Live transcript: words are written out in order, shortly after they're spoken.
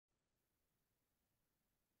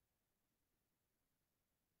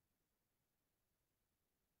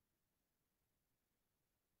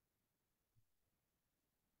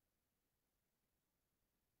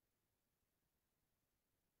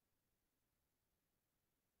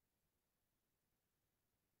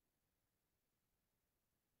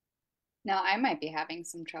Now, I might be having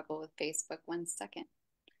some trouble with Facebook. 1 second.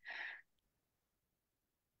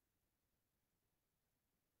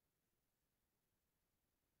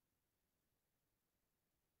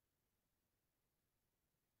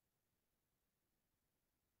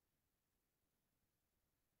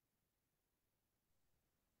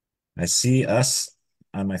 I see us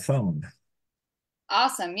on my phone.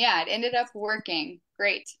 Awesome. Yeah, it ended up working.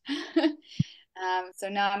 Great. So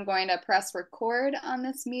now I'm going to press record on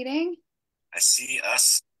this meeting. I see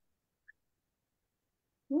us.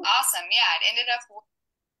 Awesome. Yeah, it ended up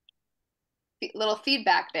little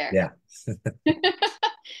feedback there. Yeah.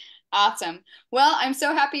 Awesome. Well, I'm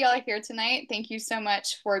so happy y'all are here tonight. Thank you so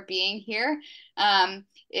much for being here.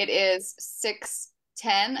 It is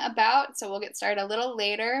 6:10 about, so we'll get started a little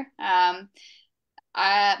later. My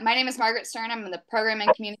name is Margaret Stern. I'm the Program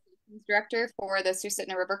and Communications Director for the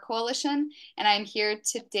Susitna River Coalition, and I'm here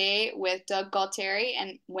today with Doug Galtieri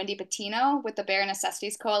and Wendy Bettino with the Bear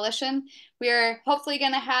Necessities Coalition. We are hopefully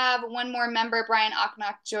going to have one more member, Brian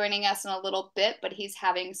Okonek, joining us in a little bit, but he's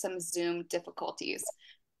having some Zoom difficulties.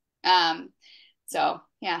 Um, so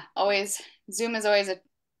yeah, always Zoom is always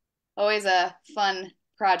a fun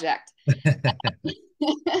project.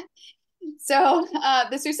 So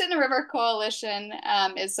the Susitna River Coalition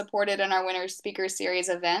is supported in our Winter Speaker Series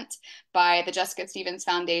event by the Jessica Stevens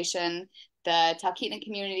Foundation, the Talkeetna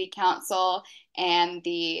Community Council, and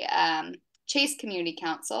the Chase Community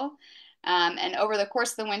Council. And over the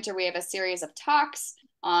course of the winter, we have a series of talks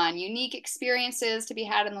on unique experiences to be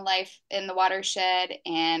had in the life in the watershed,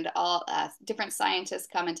 and all different scientists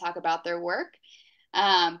come and talk about their work.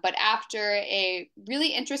 But after a really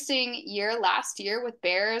interesting year last year with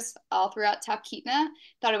bears all throughout Talkeetna,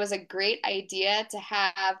 thought it was a great idea to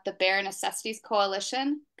have the Bear Necessities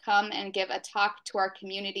Coalition come and give a talk to our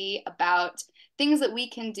community about things that we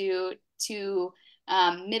can do to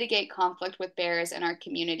mitigate conflict with bears in our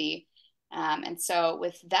community. And so,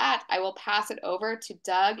 with that, I will pass it over to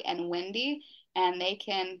Doug and Wendy, and they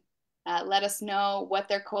can let us know what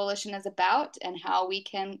their coalition is about and how we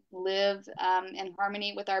can live in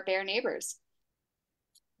harmony with our bear neighbors.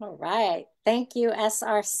 All right. Thank you,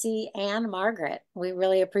 SRC and Margaret. We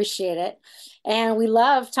really appreciate it. And we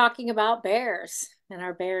love talking about bears and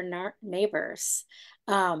our bear neighbors.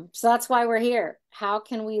 So that's why we're here. How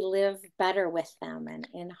can we live better with them and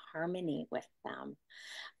in harmony with them?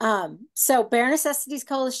 So Bear Necessities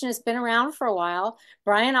Coalition has been around for a while.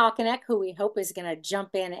 Brian Okonek, who we hope is going to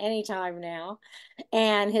jump in anytime now,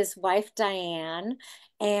 and his wife, Diane,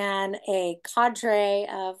 and a cadre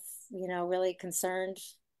of, really concerned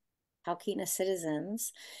Talkeetna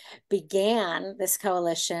citizens began this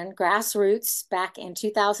coalition, grassroots, back in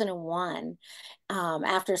 2001,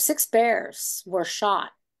 after 6 bears were shot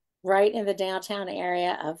right in the downtown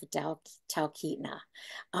area of Talkeetna,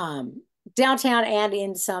 downtown and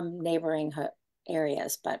in some neighboring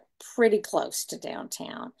areas, but pretty close to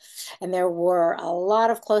downtown. And there were a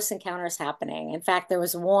lot of close encounters happening. In fact, there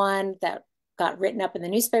was one that got written up in the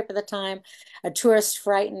newspaper at the time, a tourist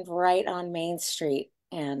frightened right on Main Street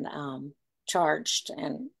and charged,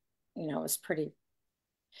 and it was pretty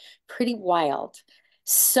wild.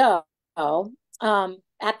 So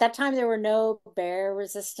at that time there were no bear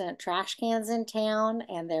resistant trash cans in town,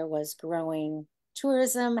 and there was growing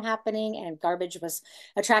tourism happening, and garbage was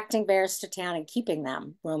attracting bears to town and keeping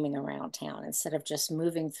them roaming around town instead of just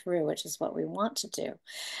moving through, which is what we want to do.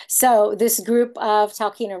 So this group of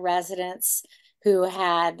Talkeetna residents who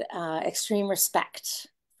had extreme respect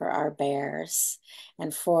for our bears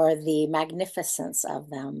and for the magnificence of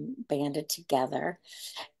them banded together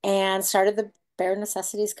and started the Bear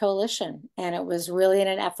Necessities Coalition. And it was really in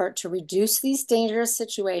an effort to reduce these dangerous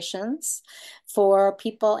situations for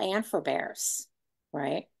people and for bears,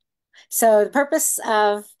 right? So the purpose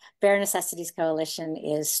of Bear Necessities Coalition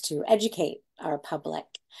is to educate our public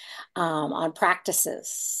on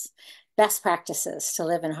best practices to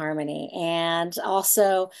live in harmony, and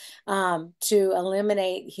also to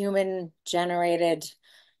eliminate human-generated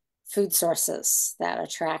food sources that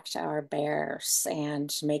attract our bears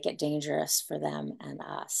and make it dangerous for them and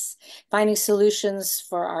us. Finding solutions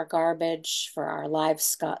for our garbage, for our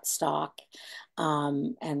livestock,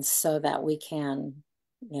 and so that we can,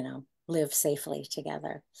 live safely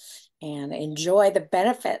together and enjoy the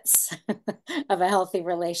benefits of a healthy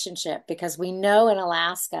relationship, because we know in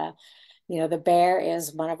Alaska, the bear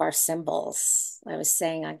is one of our symbols. I was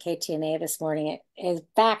saying on KTNA this morning, it in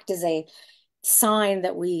fact is a sign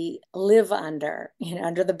that we live under,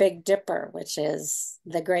 under the Big Dipper, which is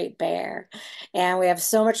the Great Bear. And we have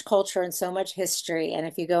so much culture and so much history. And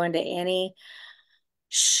if you go into any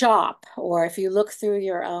shop, or if you look through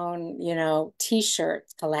your own, t-shirt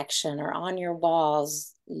collection or on your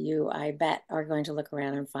walls, you, I bet, are going to look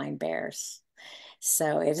around and find bears.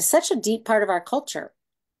 So it is such a deep part of our culture,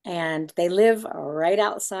 and they live right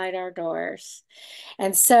outside our doors.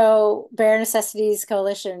 And so Bear Necessities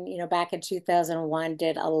Coalition, back in 2001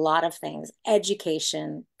 did a lot of things: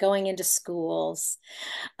 education, going into schools,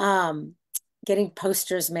 getting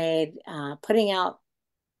posters made, putting out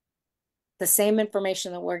the same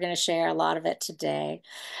information that we're going to share, a lot of it today.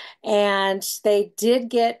 And they did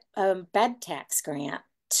get a bed tax grant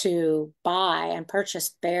to buy and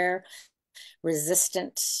purchase bear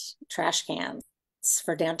resistant trash cans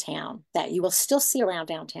for downtown that you will still see around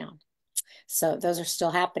downtown. So those are still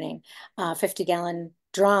happening. 50-gallon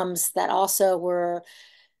drums that also were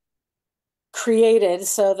created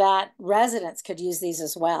so that residents could use these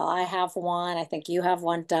as well. I have one, I think you have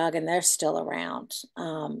one, Doug, and they're still around.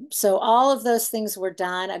 So all of those things were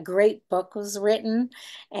done. A great book was written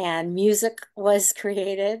and music was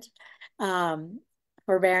created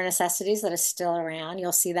for Bear Necessities that is still around.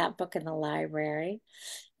 You'll see that book in the library,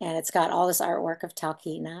 and it's got all this artwork of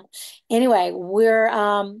Talkeetna. Anyway, we're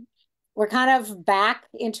kind of back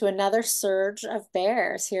into another surge of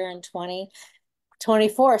bears here in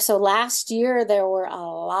 2024. So last year, there were a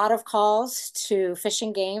lot of calls to Fish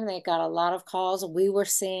and Game. They got a lot of calls. We were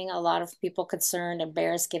seeing a lot of people concerned and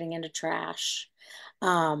bears getting into trash.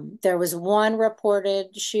 There was one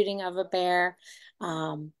reported shooting of a bear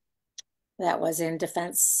that was in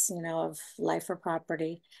defense, of life or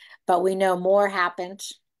property. But we know more happened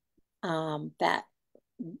that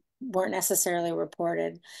weren't necessarily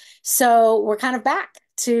reported. So we're kind of back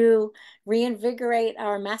to reinvigorate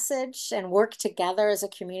our message and work together as a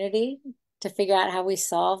community to figure out how we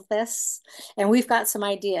solve this. And we've got some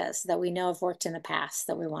ideas that we know have worked in the past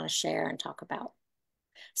that we want to share and talk about.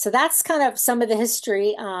 So that's kind of some of the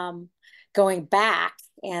history going back,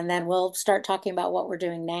 and then we'll start talking about what we're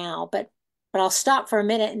doing now. But I'll stop for a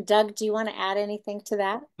minute. And Doug, do you want to add anything to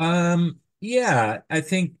that? Yeah, I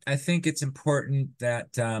think it's important that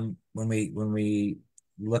when we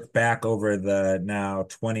look back over the now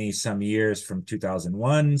 20 some years from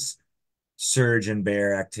 2001's surge in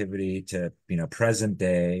bear activity to present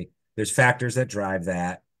day, there's factors that drive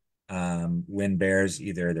that. When bears,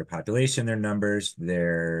 either their population, their numbers,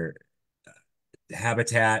 their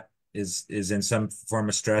habitat is in some form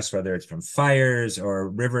of stress, whether it's from fires or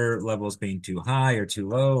river levels being too high or too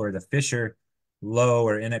low, or the fish are low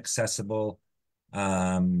or inaccessible.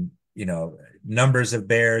 Numbers of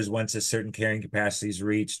bears, once a certain carrying capacity is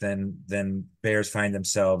reached, then bears find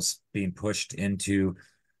themselves being pushed into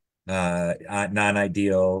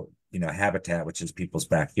non-ideal habitat, which is people's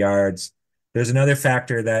backyards. There's another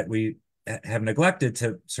factor that we have neglected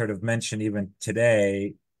to sort of mention even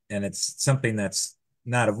today, and it's something that's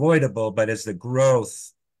not avoidable, but is the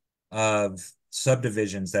growth of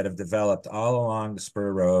subdivisions that have developed all along the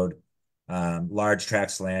spur road, large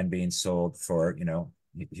tracts of land being sold for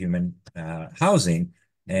human housing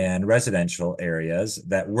and residential areas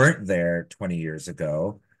that weren't there 20 years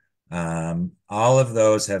ago. All of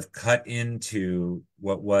those have cut into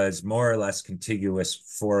what was more or less contiguous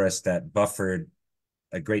forest that buffered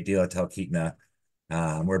a great deal of Talkeetna,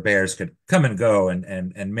 where bears could come and go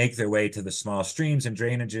and make their way to the small streams and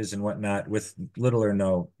drainages and whatnot with little or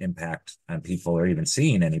no impact on people or even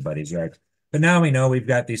seeing anybody's yard. But now we know we've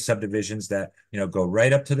got these subdivisions that go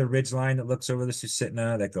right up to the ridge line that looks over the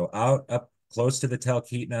Susitna, that go out up close to the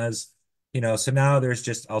Talkeetnas. So now there's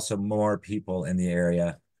just also more people in the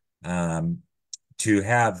area to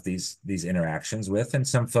have these interactions with, and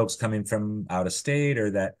some folks coming from out of state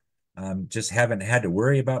or that just haven't had to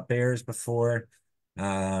worry about bears before.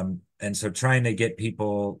 And so trying to get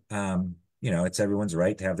people, it's everyone's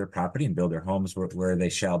right to have their property and build their homes where they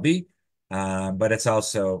shall be. But it's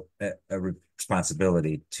also a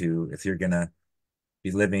responsibility to, if you're going to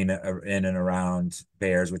be living in and around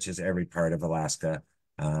bears, which is every part of Alaska,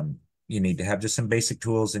 you need to have just some basic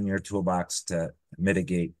tools in your toolbox to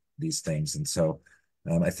mitigate these things. And so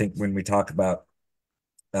I think when we talk about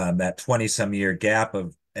that 20 some year gap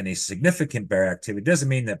of any significant bear activity, doesn't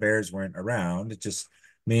mean that bears weren't around. It just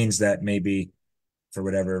means that maybe for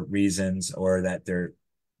whatever reasons, or that they're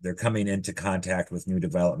coming into contact with new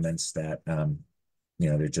developments that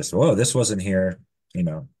they're just, oh, this wasn't here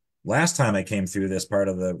last time I came through this part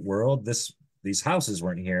of the world, these houses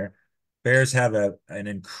weren't here. Bears have an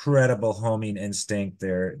incredible homing instinct.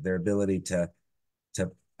 Their ability to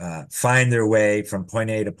find their way from point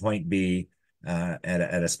A to point B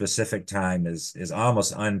at a specific time is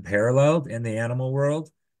almost unparalleled in the animal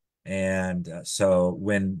world. And so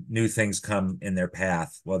when new things come in their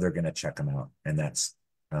path, well, they're going to check them out. And that's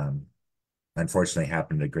unfortunately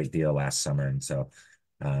happened a great deal last summer. And so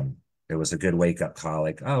it was a good wake-up call,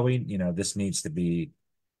 like, oh, this needs to be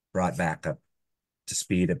brought back up to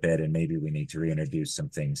speed a bit, and maybe we need to reintroduce some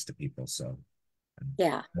things to people. So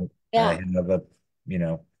Yeah. I have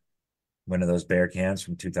one of those bear cans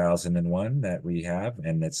from 2001 that we have,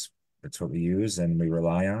 and it's what we use and we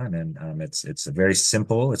rely on. And it's a very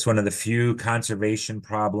simple, it's one of the few conservation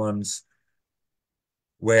problems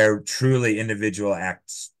where truly individual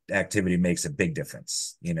activity makes a big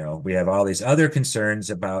difference. We have all these other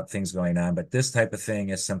concerns about things going on, but this type of thing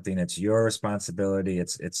is something that's your responsibility.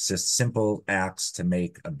 It's just simple acts to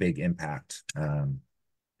make a big impact. And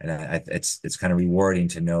it's kind of rewarding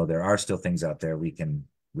to know there are still things out there we can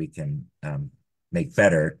make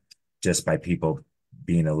better just by people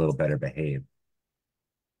being a little better behaved.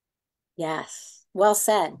 Yes, well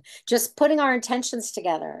said. Just putting our intentions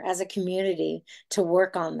together as a community to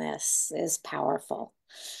work on this is powerful.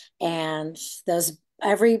 And those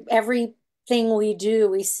everything we do,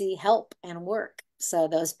 we see help and work. So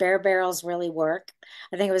those bear barrels really work.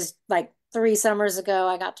 I think it was like 3 summers ago,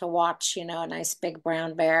 I got to watch, a nice big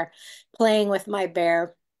brown bear playing with my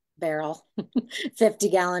bear barrel,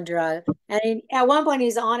 50-gallon drum. And at one point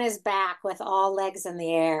he's on his back with all legs in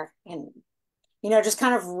the air and just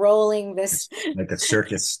kind of rolling this like a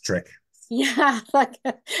circus trick. Yeah, but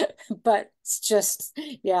it's just,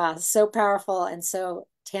 yeah, so powerful and so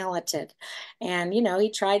talented. And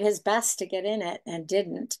he tried his best to get in it and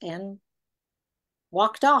didn't, and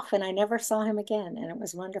walked off, and I never saw him again, and it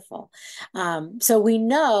was wonderful. So we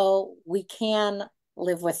know we can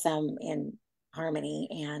live with them in harmony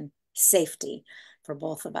and safety for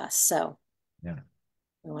both of us. So yeah,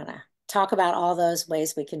 we want to talk about all those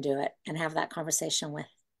ways we can do it and have that conversation with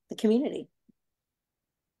the community.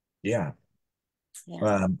 Yeah.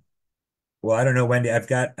 Well, I don't know, Wendy, I've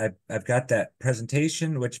got that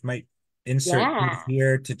presentation, which might insert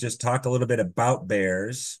here to just talk a little bit about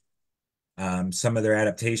bears, some of their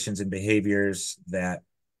adaptations and behaviors that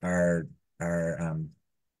are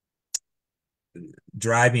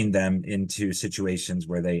driving them into situations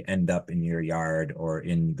where they end up in your yard or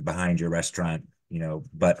behind your restaurant,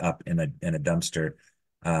 butt up in a dumpster.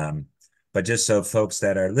 But just so folks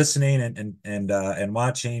that are listening and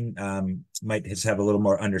watching might just have a little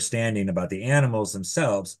more understanding about the animals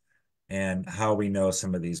themselves and how we know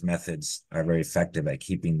some of these methods are very effective at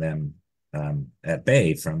keeping them at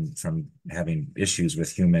bay from having issues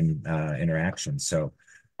with human interaction. So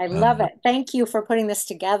I love it. Thank you for putting this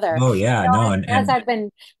together. Oh yeah, no,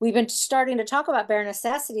 and we've been starting to talk about Bear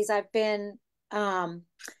Necessities, I've been kind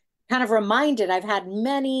of reminded, I've had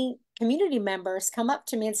many community members come up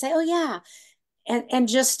to me and say, oh yeah, and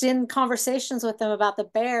just in conversations with them about the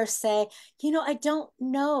bears say, I don't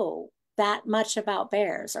know that much about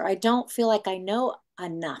bears, or I don't feel like I know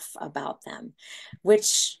enough about them,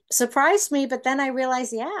 which surprised me. But then I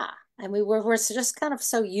realized, yeah, and we're just kind of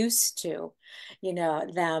so used to,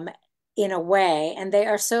 them in a way, and they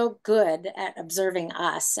are so good at observing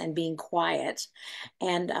us and being quiet.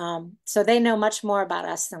 And so they know much more about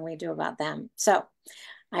us than we do about them. So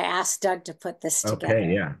I asked Doug to put this together.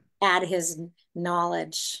 Okay, yeah. Add his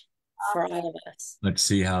knowledge for all of us. Let's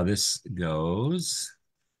see how this goes.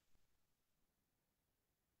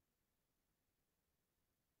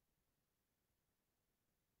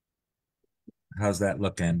 How's that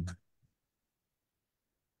looking?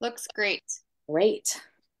 Looks great. Great.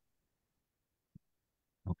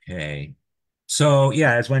 Okay. So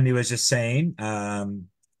yeah, as Wendy was just saying,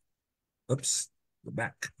 oops, go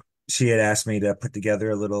back. She had asked me to put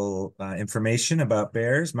together a little information about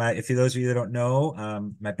bears. If you those of you that don't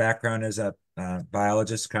know, my background is a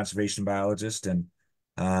biologist, conservation biologist, and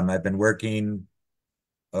I've been working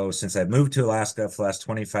since I've moved to Alaska for the last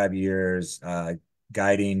 25 years,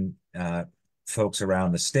 guiding folks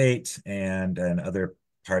around the state and other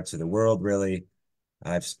parts of the world. Really,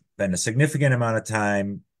 I've spent a significant amount of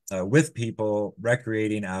time with people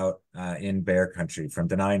recreating out in bear country, from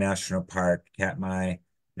Denali National Park, Katmai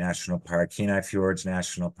National Park, Kenai Fjords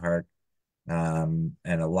National Park, and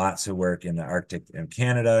lots of work in the Arctic in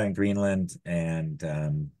Canada and Greenland, and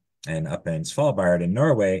up in Svalbard in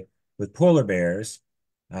Norway with polar bears,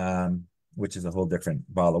 which is a whole different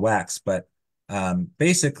ball of wax. But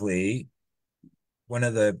basically, one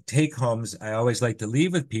of the take homes I always like to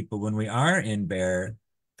leave with people when we are in bear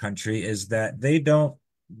country is that they don't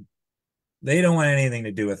want anything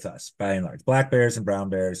to do with us, by and large. Black bears and brown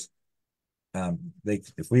bears,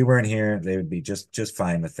 if we weren't here, they would be just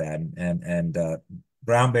fine with that. And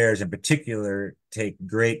brown bears in particular take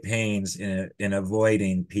great pains in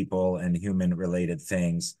avoiding people and human related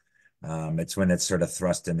things. It's when it's sort of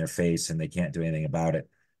thrust in their face and they can't do anything about it.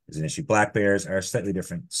 is an issue. Black bears are a slightly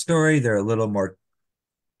different story. They're a little more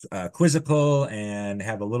quizzical and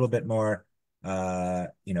have a little bit more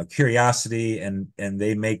curiosity, and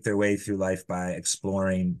they make their way through life by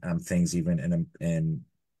exploring things even in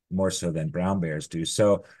more so than brown bears do.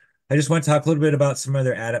 So I just want to talk a little bit about some of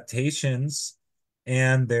their adaptations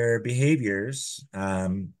and their behaviors,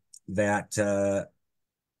 that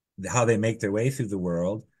how they make their way through the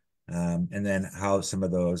world, and then how some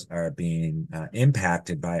of those are being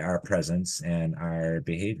impacted by our presence and our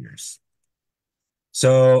behaviors.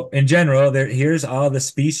 So in general, here's all the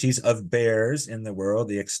species of bears in the world,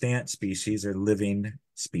 the extant species or living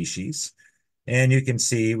species. And you can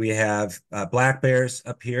see we have black bears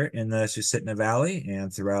up here in the Susitna Valley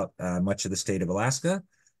and throughout much of the state of Alaska.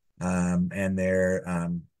 And they're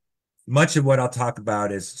much of what I'll talk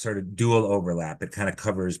about is sort of dual overlap. It kind of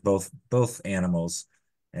covers both animals,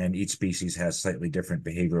 and each species has slightly different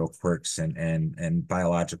behavioral quirks and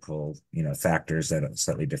biological factors that are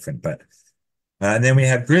slightly different. But and then we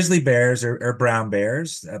have grizzly bears or brown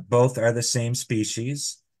bears. Both are the same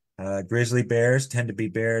species. Grizzly bears tend to be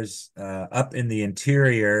bears up in the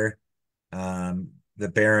interior. The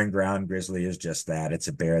barren ground grizzly is just that. It's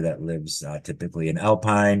a bear that lives typically in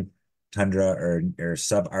alpine tundra or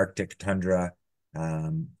subarctic tundra,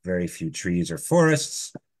 very few trees or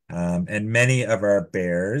forests. And many of our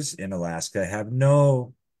bears in Alaska have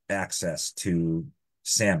no access to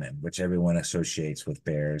salmon, which everyone associates with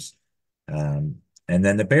bears. And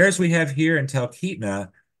then the bears we have here in Talkeetna,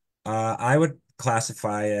 I would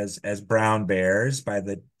classify as brown bears by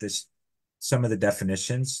some of the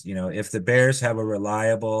definitions. If the bears have a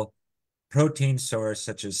reliable protein source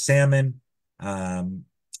such as salmon,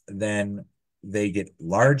 then they get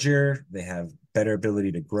larger, they have better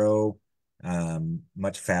ability to grow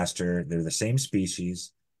much faster. They're the same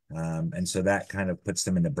species. And so that kind of puts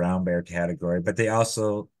them in the brown bear category. But they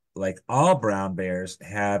also, like all brown bears,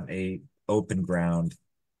 have a open ground.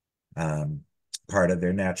 Part of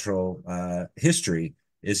their natural history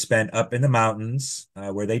is spent up in the mountains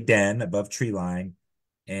where they den above tree line,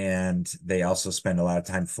 and they also spend a lot of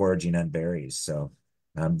time foraging on berries. So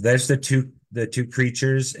there's the two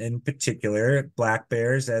creatures in particular. Black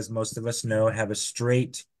bears, as most of us know, have a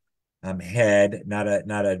straight head, not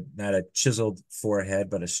a chiseled forehead,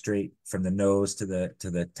 but a straight from the nose to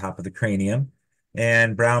the top of the cranium.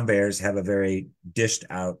 And brown bears have a very dished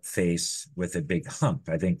out face with a big hump.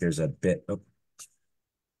 I think there's a bit. Oh,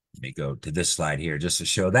 let me go to this slide here just to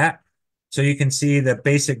show that. So you can see the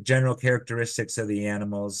basic general characteristics of the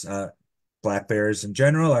animals. Black bears in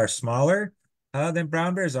general are smaller than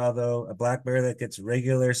brown bears, although a black bear that gets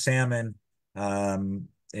regular salmon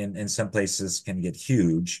in some places can get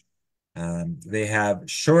huge. They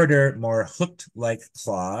have shorter, more hooked-like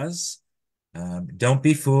claws. Don't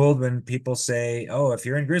be fooled when people say, oh, if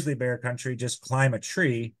you're in grizzly bear country, just climb a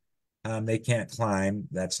tree. They can't climb.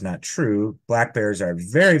 That's not true. Black bears are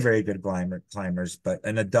very, very good climbers, but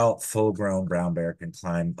an adult full-grown brown bear can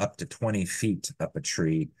climb up to 20 feet up a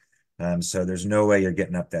tree. So there's no way you're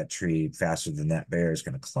getting up that tree faster than that bear is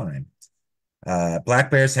going to climb.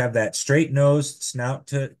 Black bears have that straight nose, snout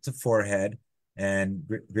to forehead, and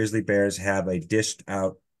grizzly bears have a dished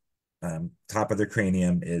out top of their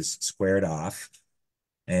cranium is squared off.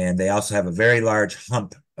 And they also have a very large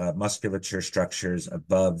hump musculature structures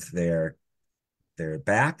above their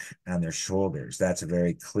back and their shoulders. That's a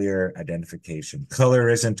very clear identification. Color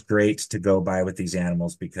isn't great to go by with these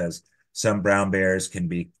animals because some brown bears can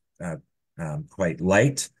be quite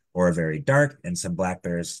light or very dark, and some black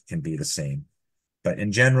bears can be the same. But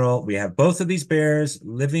in general, we have both of these bears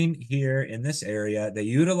living here in this area. They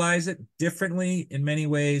utilize it differently in many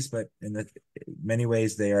ways, but in many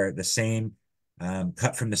ways they are the same,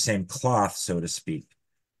 cut from the same cloth, so to speak.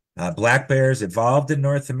 Black bears evolved in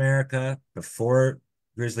North America before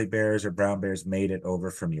grizzly bears or brown bears made it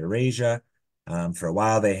over from Eurasia. For a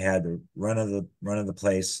while, they had the run of the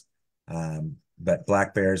place, but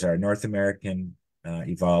black bears are North American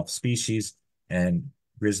evolved species, and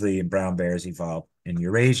grizzly and brown bears evolved in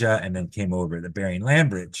Eurasia and then came over the Bering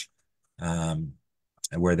Land Bridge,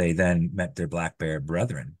 where they then met their black bear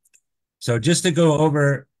brethren. So just to go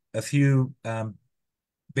over a few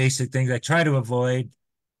basic things, I try to avoid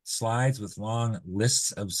slides with long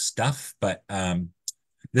lists of stuff, but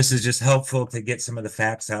this is just helpful to get some of the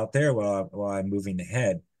facts out there while I'm moving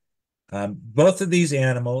ahead. Both of these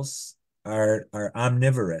animals are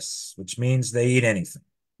omnivorous, which means they eat anything.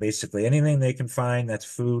 Basically, anything they can find that's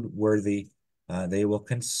food worthy, they will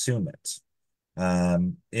consume it.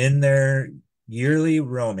 In their yearly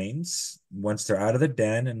roamings, once they're out of the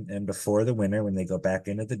den and before the winter, when they go back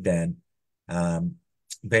into the den,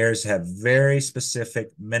 bears have very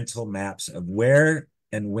specific mental maps of where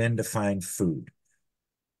and when to find food.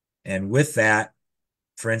 And with that,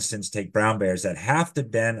 for instance, take brown bears that have to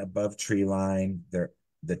den above tree line. The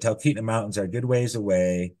Talkeetna Mountains are a good ways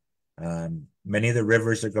away. Many of the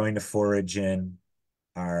rivers they're going to forage in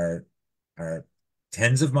are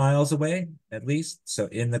tens of miles away, at least. So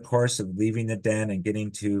in the course of leaving the den and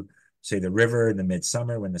getting to, say, the river in the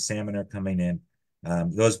midsummer when the salmon are coming in,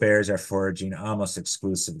 those bears are foraging almost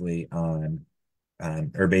exclusively on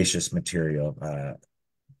herbaceous material,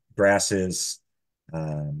 grasses,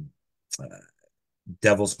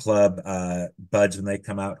 Devil's Club buds when they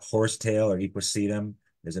come out, horsetail or equisetum.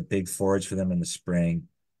 There's a big forage for them in the spring.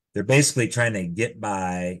 They're basically trying to get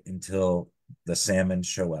by until the salmon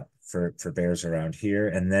show up for bears around here.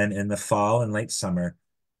 And then in the fall and late summer,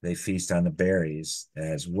 they feast on the berries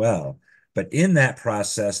as well. But in that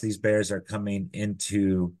process, these bears are coming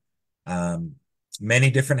into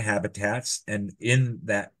many different habitats. And in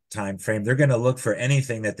that time frame, they're going to look for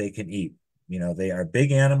anything that they can eat. You know, they are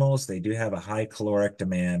big animals. They do have a high caloric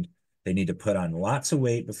demand. They need to put on lots of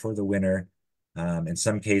weight before the winter. In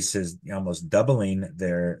some cases, almost doubling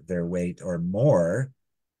their weight or more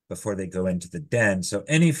before they go into the den. So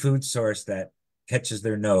any food source that catches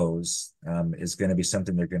their nose is going to be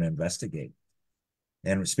something they're going to investigate.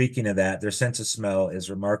 And speaking of that, their sense of smell is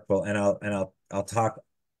remarkable. And I'll talk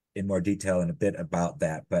in more detail in a bit about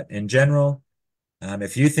that. But in general,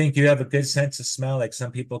 if you think you have a good sense of smell, like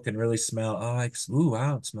some people can really smell, oh, like, ooh,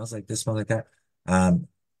 wow, it smells like this, smells like that.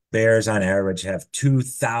 Bears on average have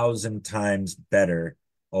 2,000 times better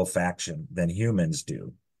olfaction than humans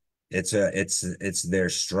do. It's their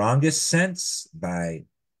strongest sense by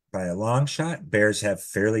a long shot. Bears have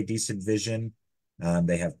fairly decent vision.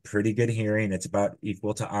 They have pretty good hearing. It's about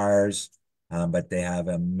equal to ours, but they have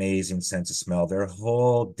amazing sense of smell. Their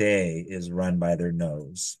whole day is run by their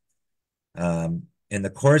nose. In the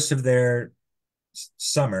course of their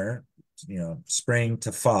summer, you know, spring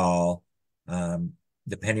to fall,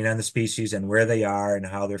 depending on the species and where they are and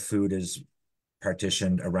how their food is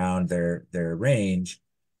partitioned around their range,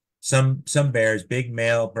 some bears, big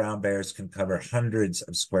male brown bears, can cover hundreds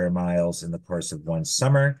of square miles in the course of one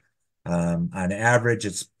summer. On average,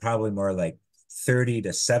 it's probably more like 30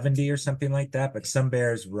 to 70 or something like that, but some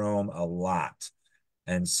bears roam a lot.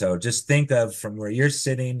 And so just think of from where you're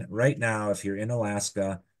sitting right now, if you're in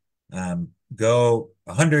Alaska, go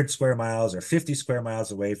 100 square miles or 50 square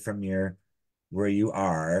miles away from where you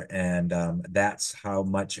are, and that's how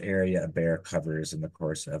much area a bear covers in the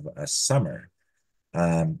course of a summer.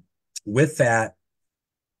 With that,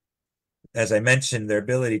 as I mentioned, their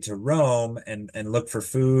ability to roam and look for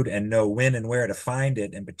food and know when and where to find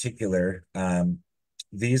it in particular,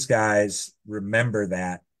 these guys remember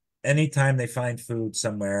that anytime they find food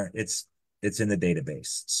somewhere, it's in the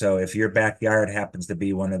database. So if your backyard happens to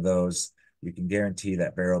be one of those, you can guarantee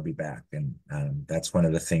that bear will be back. And that's one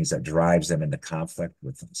of the things that drives them into conflict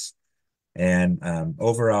with us. And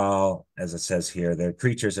overall, as it says here, they're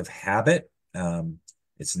creatures of habit.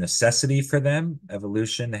 It's a necessity for them.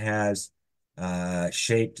 Evolution has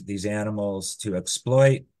shaped these animals to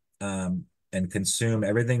exploit and consume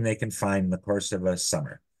everything they can find in the course of a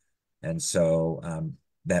summer. And so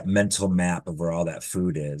that mental map of where all that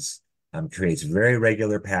food is creates very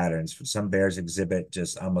regular patterns. Some bears exhibit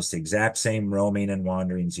just almost the exact same roaming and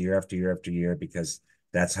wanderings year after year after year, because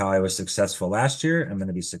that's how I was successful last year. I'm going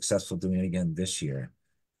to be successful doing it again this year.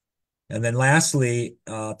 And then lastly,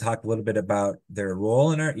 I'll talk a little bit about their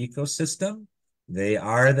role in our ecosystem. They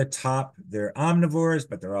are they're omnivores,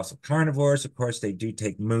 but they're also carnivores. Of course, they do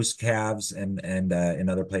take moose calves and in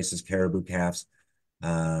other places, caribou calves.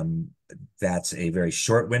 That's a very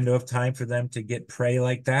short window of time for them to get prey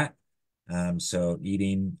like that. So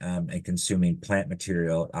eating and consuming plant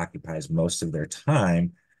material occupies most of their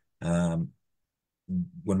time. When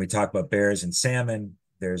we talk about bears and salmon,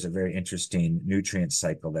 there's a very interesting nutrient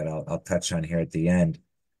cycle that I'll touch on here at the end.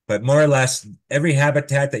 But more or less, every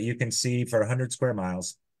habitat that you can see for 100 square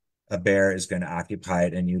miles, a bear is going to occupy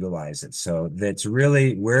it and utilize it. So that's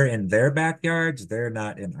really, we're in their backyards, they're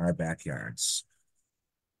not in our backyards.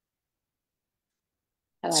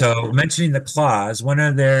 So mentioning the claws, one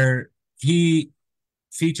of their key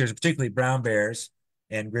features, particularly brown bears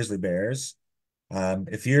and grizzly bears,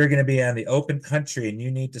 if you're going to be on the open country and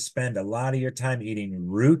you need to spend a lot of your time eating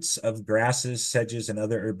roots of grasses, sedges, and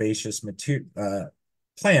other herbaceous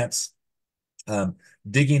plants,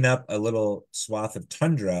 digging up a little swath of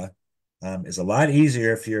tundra is a lot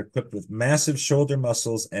easier if you're equipped with massive shoulder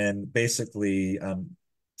muscles and basically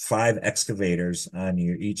 5 excavators on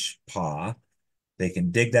each paw. They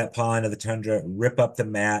can dig that paw into the tundra, rip up the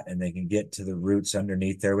mat, and they can get to the roots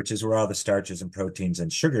underneath there, which is where all the starches and proteins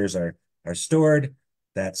and sugars are stored.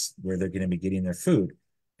 That's where they're going to be getting their food.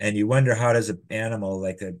 And you wonder, how does an animal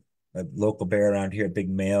like a local bear around here, a big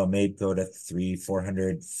male, may go to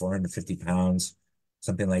 450 pounds,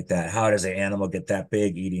 something like that. How does an animal get that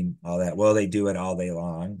big eating all that? Well, they do it all day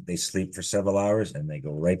long. They sleep for several hours and they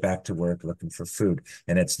go right back to work looking for food.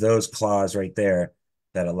 And it's those claws right there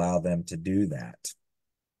that allow them to do that,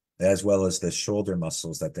 as well as the shoulder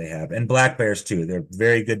muscles that they have. And black bears too, they're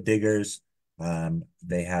very good diggers.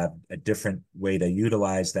 They have a different way to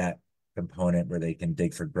utilize that component where they can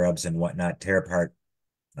dig for grubs and whatnot, tear apart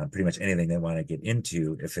pretty much anything they want to get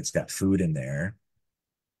into if it's got food in there.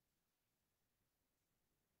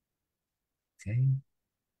 Okay.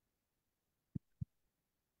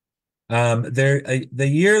 The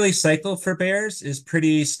yearly cycle for bears is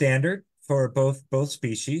pretty standard for both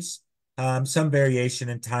species. Some variation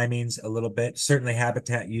in timings a little bit. Certainly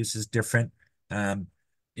habitat use is different.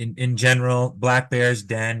 In general, black bears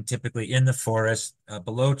den typically in the forest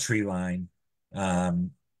below tree line,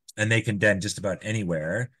 and they can den just about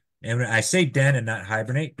anywhere. And when I say den and not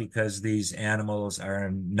hibernate, because these animals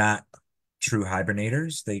are not true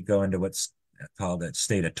hibernators. They go into what's called a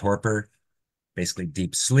state of torpor, basically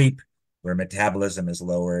deep sleep, where metabolism is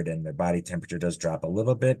lowered and their body temperature does drop a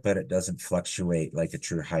little bit, but it doesn't fluctuate like a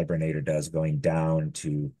true hibernator does, going down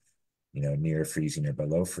to, near freezing or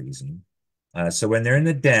below freezing. So when they're in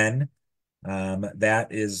the den, that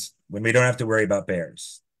is when we don't have to worry about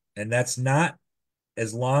bears. And that's not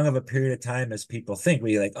as long of a period of time as people think.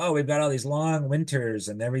 We like, oh, we've got all these long winters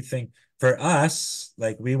and everything. For us,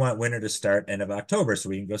 like, we want winter to start end of October so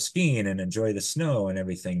we can go skiing and enjoy the snow and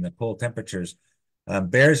everything, the cold temperatures.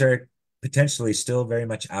 Bears are potentially still very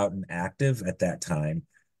much out and active at that time.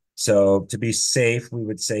 So to be safe, we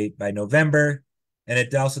would say by November. And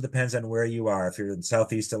it also depends on where you are. If you're in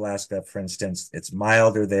Southeast Alaska, for instance, it's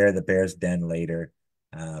milder there. The bears den later.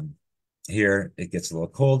 Here, it gets a little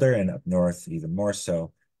colder, and up north, even more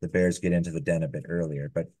so. The bears get into the den a bit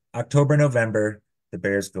earlier. But October, November, the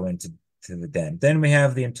bears go into the den. Then we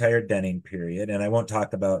have the entire denning period. And I won't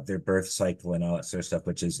talk about their birth cycle and all that sort of stuff,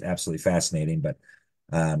 which is absolutely fascinating. But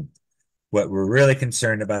what we're really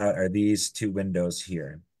concerned about are these two windows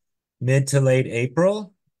here. Mid to late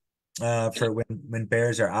April, for when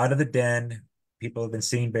bears are out of the den. People have been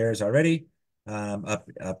seeing bears already up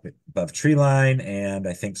above tree line, and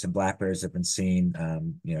I think some black bears have been seen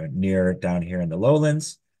near down here in the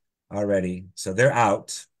lowlands already. So they're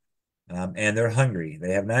out, and they're hungry.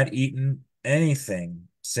 They have not eaten anything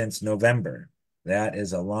since November. That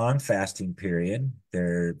is a long fasting period.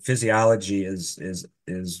 Their physiology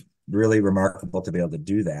is really remarkable to be able to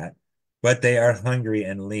do that, but they are hungry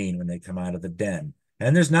and lean when they come out of the den.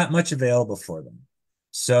 And there's not much available for them.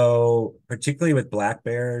 So particularly with black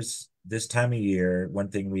bears, this time of year, one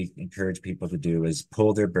thing we encourage people to do is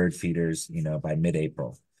pull their bird feeders, by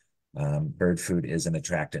mid-April. Bird food is an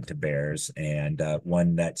attractant to bears, and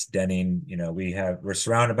one that's denning, we're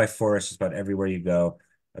surrounded by forests about everywhere you go.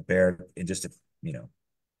 A bear in just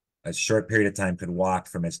a short period of time could walk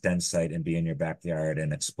from its den site and be in your backyard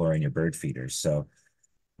and exploring your bird feeders. So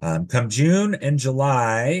come June and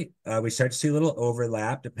July, we start to see a little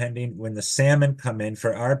overlap depending when the salmon come in.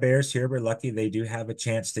 For our bears here, we're lucky they do have a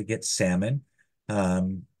chance to get salmon.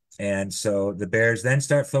 And so the bears then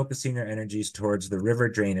start focusing their energies towards the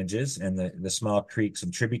river drainages and the small creeks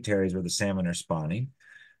and tributaries where the salmon are spawning.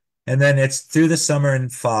 And then it's through the summer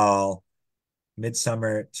and fall,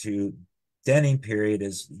 midsummer to denning period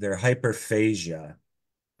is their hyperphagia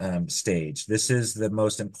stage. This is the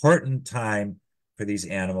most important time for these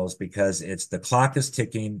animals because it's the clock is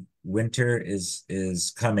ticking, winter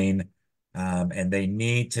is coming, and they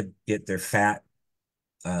need to get their fat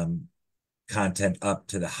content up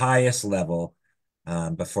to the highest level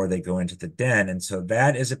before they go into the den. And so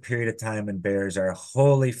that is a period of time when bears are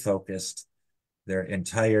wholly focused. Their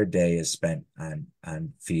entire day is spent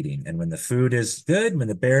on feeding. And when the food is good, when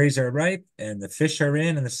the berries are ripe and the fish are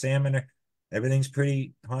in and the salmon are, everything's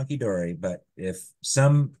pretty honky-dory. But if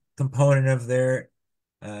some component of their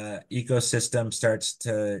ecosystem starts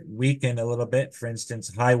to weaken a little bit, for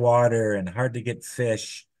instance, high water and hard to get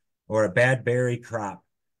fish or a bad berry crop,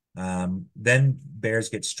 then bears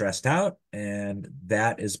get stressed out, and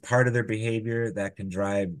that is part of their behavior that can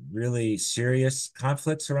drive really serious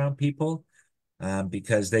conflicts around people,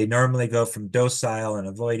 because they normally go from docile and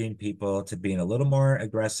avoiding people to being a little more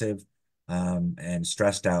aggressive and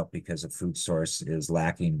stressed out because a food source is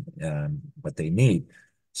lacking what they need.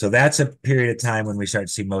 So that's a period of time when we start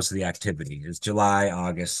to see most of the activity is July,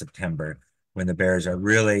 August, September. when the bears are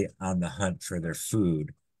really on the hunt for their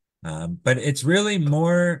food. But it's really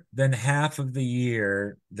more than half of the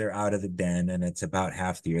year they're out of the den, and it's about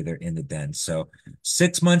half the year they're in the den. So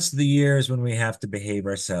 6 months of the year is when we have to behave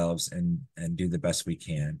ourselves and do the best we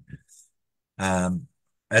can.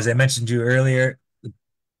 As I mentioned to you earlier,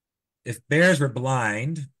 if bears were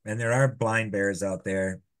blind, and there are blind bears out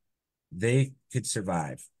there, they could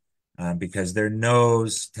survive because their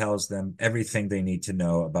nose tells them everything they need to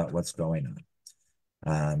know about what's going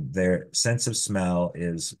on. Their sense of smell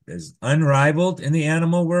is unrivaled in the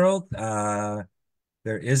animal world. There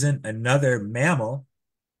isn't another mammal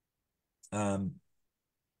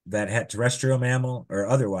that had terrestrial mammal or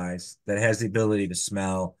otherwise that has the ability to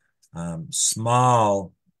smell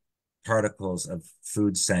small particles of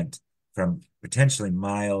food scent from potentially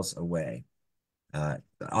miles away.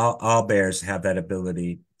 All bears have that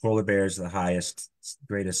ability. Polar bears are the highest,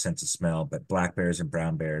 greatest sense of smell, but black bears and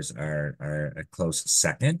brown bears are a close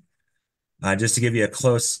second. Just to give you a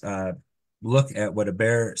close look at what a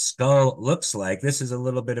bear skull looks like, this is a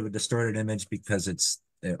little bit of a distorted image because it's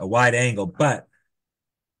a wide angle, but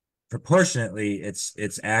proportionately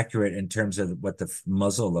it's accurate in terms of what the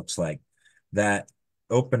muzzle looks like. That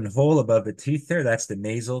open hole above the teeth there, that's the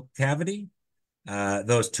nasal cavity.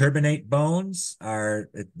 Those turbinate bones are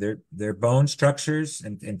they're bone structures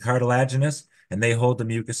and cartilaginous, and they hold the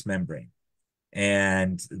mucous membrane.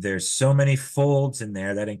 And there's so many folds in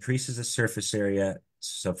there that increases the surface area.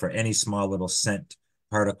 So for any small little scent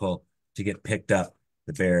particle to get picked up,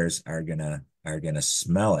 the bears are gonna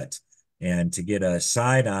smell it. And to get a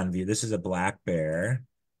side-on view, this is a black bear,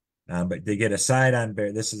 but to get a side-on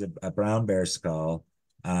bear, this is a brown bear skull.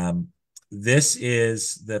 This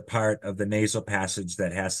is the part of the nasal passage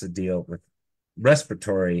that has to deal with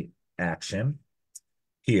respiratory action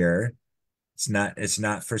here. It's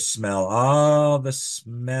not for smell. All the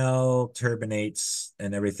smell turbinates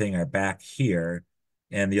and everything are back here,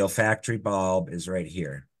 and the olfactory bulb is right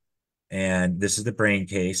here. And this is the brain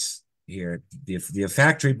case here. The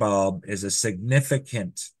olfactory bulb is a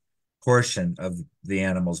significant portion of the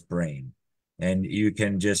animal's brain. And you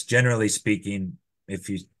can just, generally speaking, if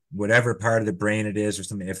you whatever part of the brain it is or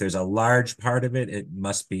something, if there's a large part of it, it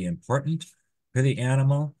must be important for the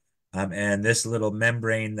animal. And this little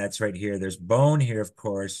membrane that's right here, there's bone here, of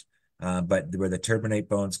course, but where the turbinate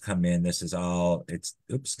bones come in, this is all,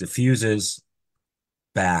 diffuses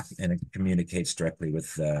back and it communicates directly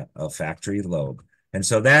with the olfactory lobe. And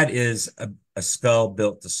so that is a skull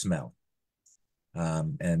built to smell.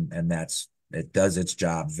 And it does its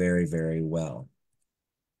job very, very well.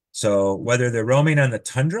 So whether they're roaming on the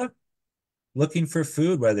tundra looking for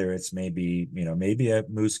food, whether it's maybe a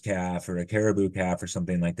moose calf or a caribou calf or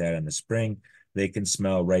something like that in the spring, they can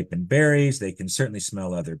smell ripened berries. They can certainly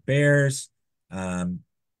smell other bears. In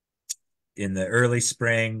the early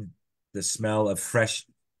spring, the smell of fresh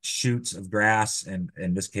shoots of grass, and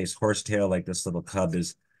in this case, horsetail, like this little cub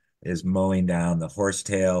is mowing down the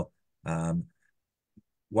horsetail.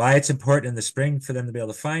 Why it's important in the spring for them to be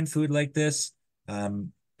able to find food like this,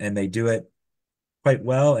 and they do it quite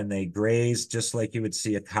well, and they graze just like you would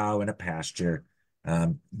see a cow in a pasture.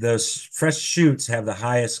 Those fresh shoots have the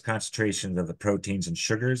highest concentrations of the proteins and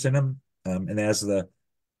sugars in them, and as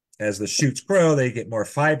the shoots grow, they get more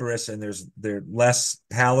fibrous, and they're less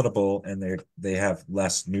palatable, and they have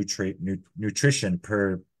less nutrition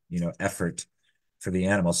per effort for the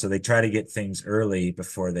animal. So they try to get things early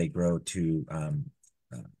before they grow to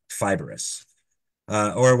fibrous.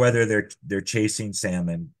 Or whether they're chasing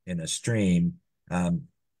salmon in a stream,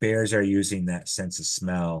 bears are using that sense of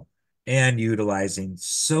smell and utilizing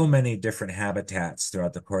so many different habitats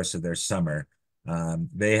throughout the course of their summer.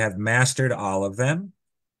 They have mastered all of them,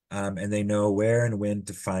 and they know where and when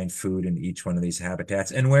to find food in each one of these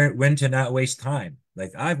habitats, and when to not waste time.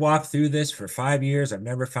 Like, I've walked through this for 5 years. I've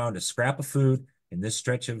never found a scrap of food in this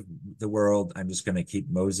stretch of the world. I'm just going to keep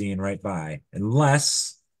moseying right by,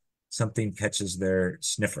 unless something catches their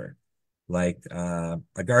sniffer, like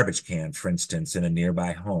a garbage can, for instance, in a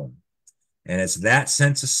nearby home. And it's that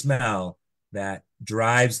sense of smell that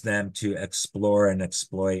drives them to explore and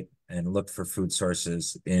exploit and look for food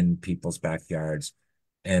sources in people's backyards.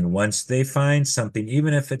 And once they find something,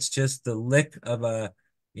 even if it's just the lick of a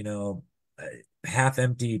half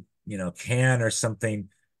empty, can or something,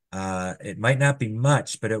 it might not be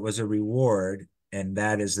much, but it was a reward. And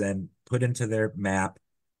that is then put into their map,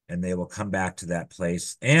 and they will come back to that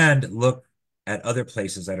place and look at other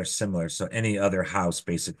places that are similar. So any other house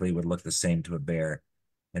basically would look the same to a bear.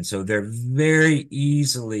 And so they're very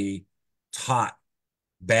easily taught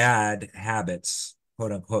bad habits,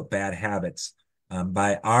 quote unquote, bad habits,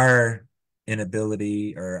 by our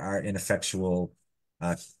inability or our ineffectual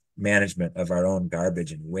management of our own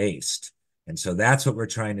garbage and waste. And so that's what we're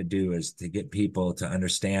trying to do, is to get people to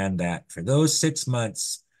understand that for those 6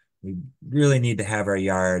 months, we really need to have our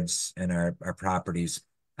yards and our properties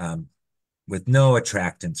with no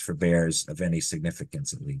attractants for bears of any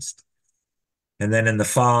significance, at least. And then in the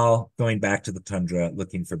fall, going back to the tundra,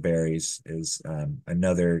 looking for berries is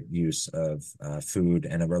another use of food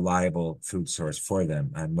and a reliable food source for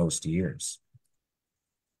them on most years.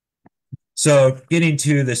 So getting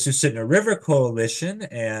to the Susitna River Coalition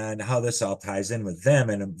and how this all ties in with them,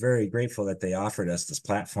 and I'm very grateful that they offered us this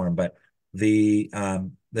platform. But the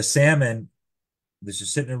salmon, the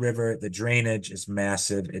Susitna River, the drainage is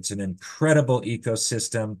massive. It's an incredible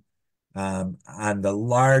ecosystem. On the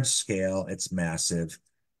large scale, it's massive.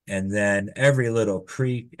 And then every little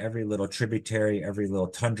creek, every little tributary, every little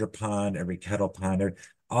tundra pond, every kettle pond,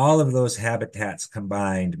 all of those habitats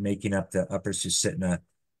combined making up the upper Susitna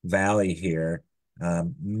Valley here.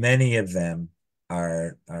 Many of them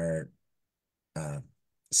are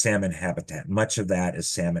salmon habitat. Much of that is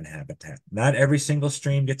salmon habitat. Not every single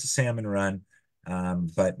stream gets a salmon run,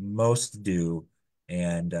 but most do.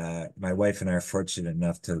 And my wife and I are fortunate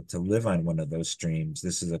enough to live on one of those streams.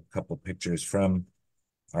 This is a couple pictures from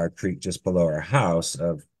our creek just below our house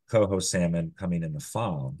of coho salmon coming in the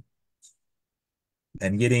fall.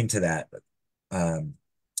 And getting to that,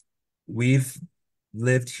 we've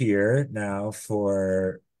lived here now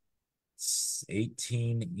for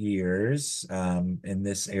 18 years in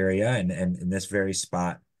this area and in this very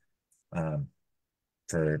spot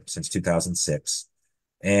since 2006.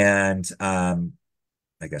 And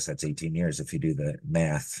I guess that's 18 years if you do the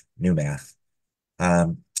math, new math.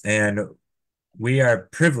 And we are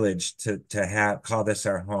privileged to call this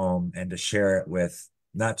our home and to share it with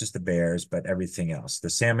not just the bears, but everything else. The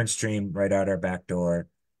salmon stream right out our back door,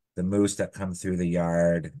 the moose that come through the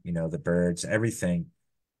yard, the birds, everything.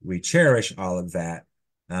 We cherish all of that.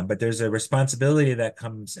 But there's a responsibility that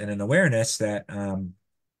comes and an awareness that,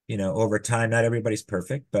 over time, not everybody's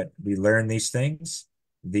perfect, but we learn these things.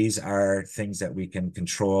 These are things that we can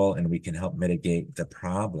control and we can help mitigate the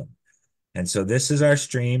problem. And so this is our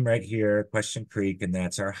stream right here, Question Creek, and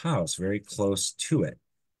that's our house, very close to it.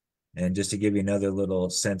 And just to give you another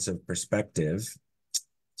little sense of perspective,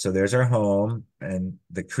 so there's our home, and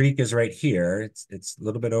the creek is right here. It's a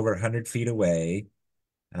little bit over 100 feet away.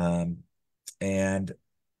 And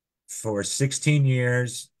for 16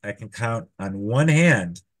 years, I can count on one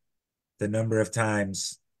hand the number of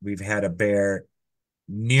times we've had a bear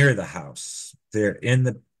near the house. They're in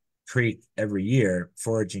the creek every year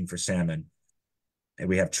foraging for salmon. And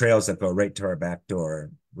we have trails that go right to our back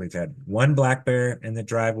door. We've had one black bear in the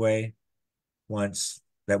driveway once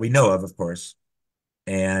that we know of course.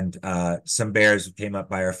 And some bears came up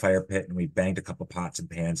by our fire pit and we banged a couple pots and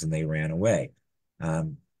pans and they ran away.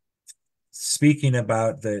 Speaking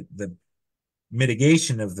about the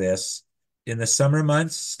mitigation of this, in the summer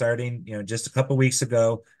months, starting just a couple weeks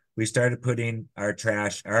ago, we started putting our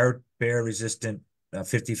trash, our bear-resistant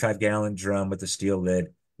 55-gallon drum with a steel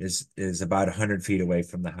lid is about 100 feet away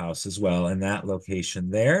from the house as well, in that location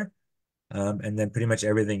there. And then pretty much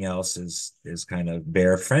everything else is kind of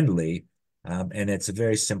bear-friendly. And it's a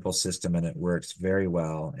very simple system and it works very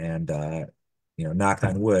well. And, knock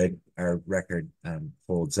on wood, our record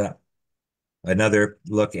holds up. Another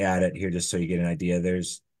look at it here, just so you get an idea,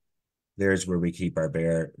 there's where we keep our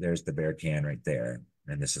bear. There's the bear can right there.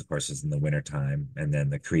 And this, of course, is in the wintertime. And then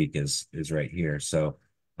the creek is right here. So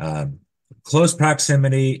close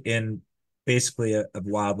proximity in basically a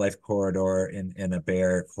wildlife corridor in a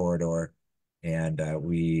bear corridor. And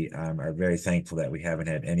we are very thankful that we haven't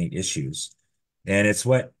had any issues. And it's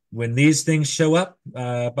when these things show up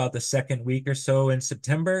about the second week or so in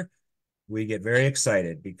September, we get very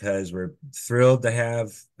excited because we're thrilled to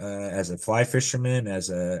have, as a fly fisherman,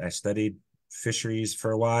 I studied fisheries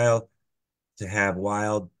for a while, to have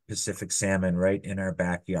wild Pacific salmon right in our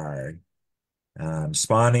backyard,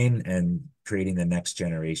 spawning and creating the next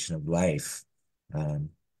generation of life. And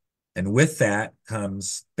with that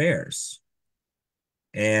comes bears.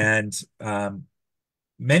 And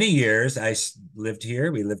many years we lived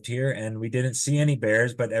here and we didn't see any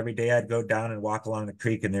bears, but every day I'd go down and walk along the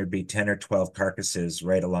creek and there'd be 10 or 12 carcasses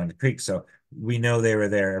right along the creek. So we know they were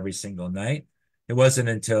there every single night. It wasn't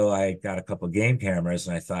until I got a couple game cameras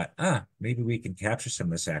and I thought, maybe we can capture some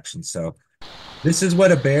of this action. So this is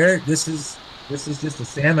what a bear, this is just a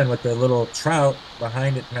salmon with a little trout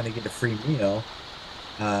behind it trying to get a free meal.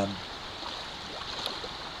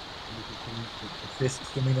 Fish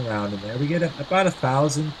swimming around in there. We get about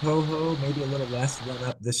 1,000 coho, maybe a little less, run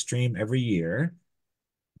up this stream every year.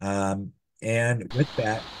 And with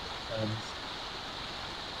that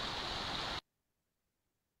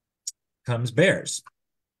comes bears.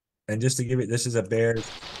 And just to give you, this is a bear's.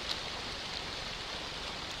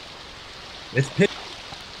 It's pitch.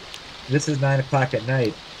 This is 9 o'clock at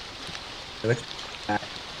night. The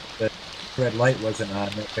red light wasn't on.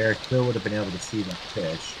 The bear still would have been able to see that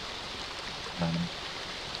fish.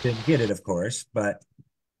 Didn't get it, of course, but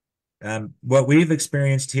what we've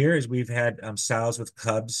experienced here is we've had sows with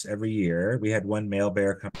cubs every year. We had one male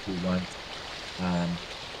bear come through once. And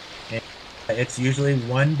it's usually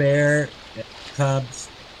one bear and cubs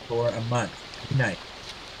for a month, every night.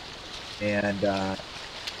 And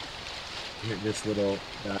this little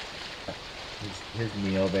his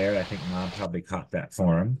meal there. I think mom probably caught that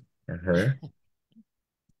for him or her.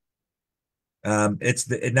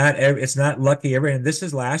 It's not lucky ever. And this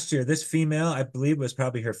is last year. This female, I believe, was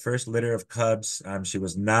probably her first litter of cubs. She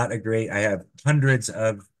was not a great. I have hundreds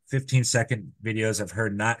of 15-second videos of her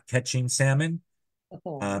not catching salmon.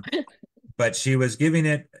 But she was giving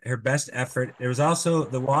it her best effort. There was also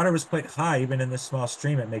the water was quite high, even in this small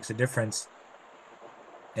stream. It makes a difference.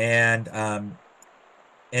 And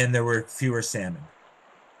there were fewer salmon.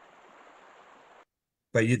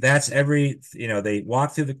 But that's they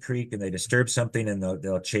walk through the creek and they disturb something and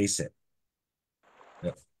they'll chase it.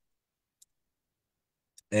 Yep.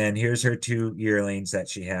 And here's her 2 yearlings that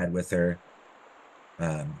she had with her.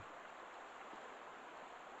 And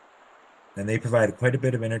they provide quite a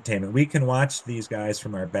bit of entertainment. We can watch these guys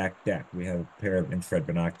from our back deck. We have a pair of infrared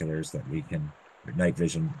binoculars that we can, night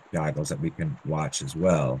vision goggles that we can watch as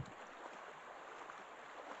well.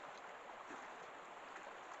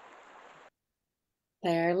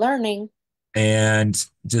 They're learning. And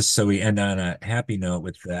just so we end on a happy note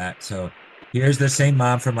with that. So here's the same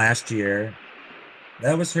mom from last year.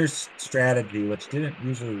 That was her strategy, which didn't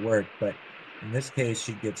usually work, but in this case,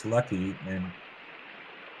 she gets lucky and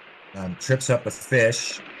trips up a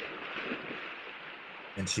fish.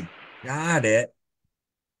 And she got it.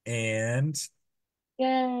 And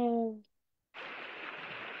yay.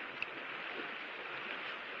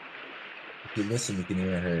 If you listen, you can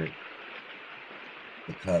hear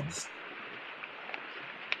the cubs.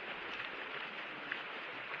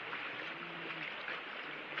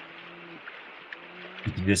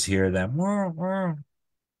 You can just hear them.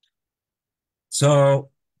 So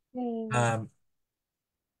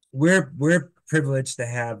we're privileged to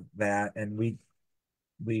have that, and we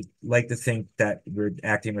like to think that we're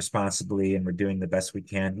acting responsibly and we're doing the best we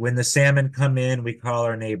can. When the salmon come in, we call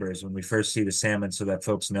our neighbors when we first see the salmon so that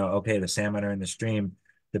folks know, okay, the salmon are in the stream.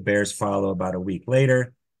 The bears follow about a week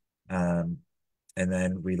later. And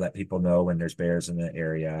then we let people know when there's bears in the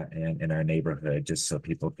area and in our neighborhood, just so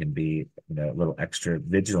people can be, a little extra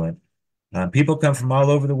vigilant. People come from all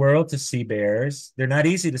over the world to see bears. They're not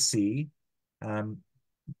easy to see.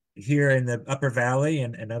 Here in the Upper Valley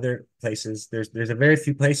and other places, there's a very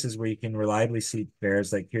few places where you can reliably see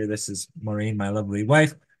bears. Like here, this is Maureen, my lovely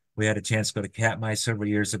wife. We had a chance to go to Katmai several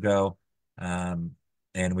years ago, and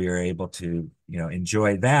we were able to,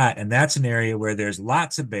 enjoy that. And that's an area where there's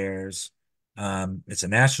lots of bears. It's a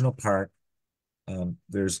national park.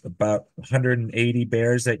 There's about 180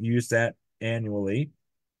 bears that use that annually.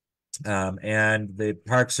 And the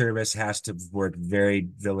Park Service has to work very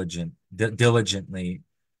diligently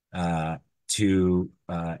to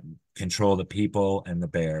control the people and the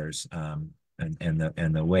bears and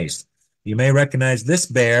the waste. You may recognize this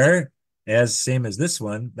bear as same as this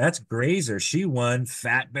one. That's Grazer. She won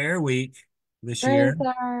Fat Bear Week this year.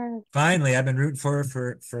 Finally, I've been rooting for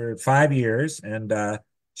her for 5 years, and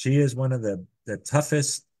she is one of the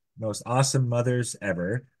toughest, most awesome mothers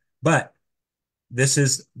ever. But this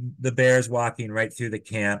is the bears walking right through the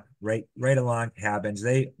camp, right along cabins.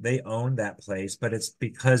 They own that place, but it's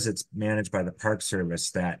because it's managed by the Park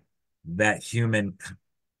Service that human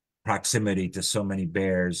proximity to so many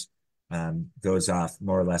bears goes off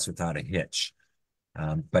more or less without a hitch.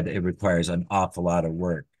 But it requires an awful lot of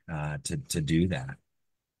work to do that.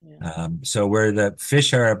 Yeah. So where the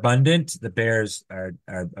fish are abundant, the bears are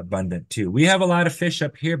abundant too. We have a lot of fish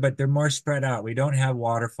up here, but they're more spread out. We don't have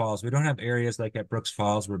waterfalls. We don't have areas like at Brooks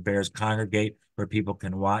Falls where bears congregate where people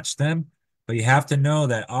can watch them. But you have to know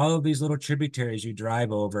that all of these little tributaries you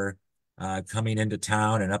drive over coming into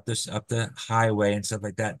town and up the highway and stuff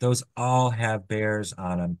like that, those all have bears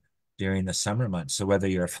on them during the summer months. So whether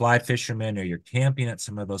you're a fly fisherman or you're camping at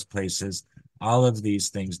some of those places, all of these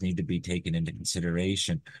things need to be taken into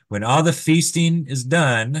consideration. When all the feasting is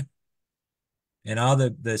done and all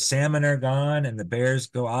the salmon are gone and the bears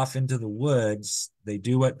go off into the woods, they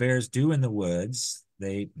do what bears do in the woods.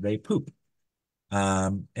 They poop.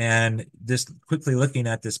 And just quickly looking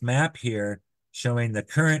at this map here, showing the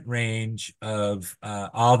current range of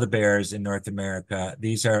all the bears in North America.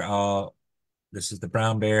 This is the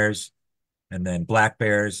brown bears, and then black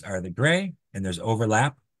bears are the gray, and there's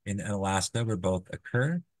overlap in Alaska where both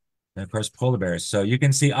occur. And of course, polar bears. So you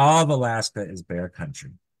can see all of Alaska is bear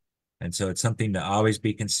country. And so it's something to always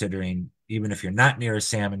be considering, even if you're not near a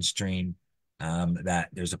salmon stream, that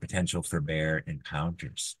there's a potential for bear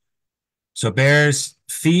encounters. So bears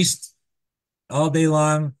feast all day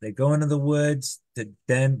long. They go into the woods to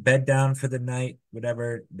then bed down for the night,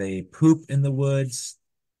 whatever. They poop in the woods,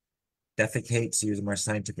 defecate, to use a more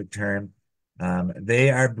scientific term. They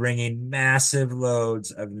are bringing massive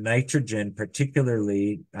loads of nitrogen,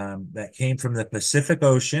 particularly that came from the Pacific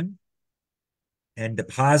Ocean, and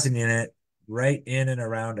depositing it right in and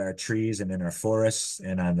around our trees and in our forests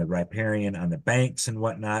and on the riparian, on the banks and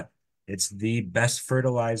whatnot. It's the best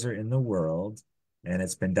fertilizer in the world, and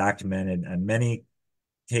it's been documented in many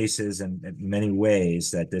cases and in many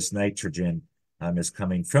ways that this nitrogen is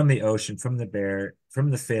coming from the ocean, from the bear,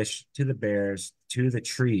 from the fish, to the bears, to the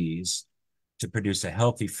trees, to produce a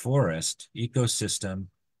healthy forest ecosystem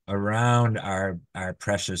around our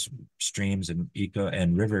precious streams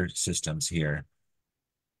and river systems here.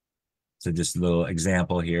 So just a little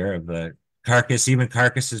example here of the carcass. Even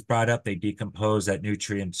carcass is brought up. They decompose, that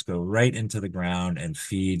nutrients go right into the ground and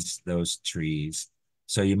feeds those trees.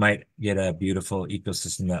 So you might get a beautiful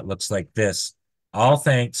ecosystem that looks like this, all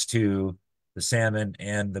thanks to the salmon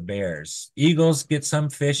and the bears. Eagles get some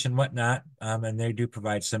fish and whatnot, and they do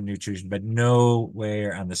provide some nutrition, but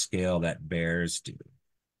nowhere on the scale that bears do.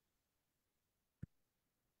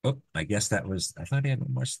 Oh, I guess that was, I thought I had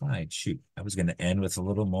one more slide. Shoot, I was going to end with a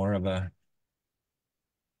little more of a,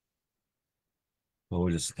 we'll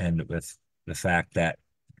just end with the fact that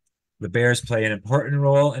the bears play an important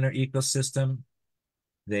role in our ecosystem.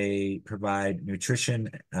 They provide nutrition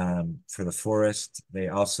for the forest. They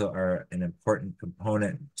also are an important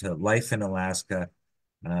component to life in Alaska.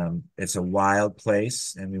 It's a wild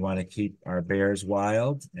place, and we want to keep our bears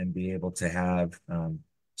wild and be able to have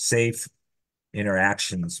safe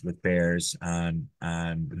interactions with bears on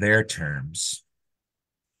their terms.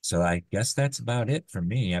 So I guess that's about it for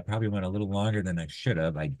me. I probably went a little longer than I should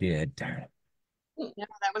have. I did. Darn it. No,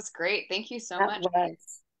 that was great. Thank you so That much was. for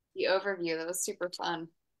the overview. That was super fun.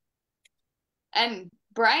 And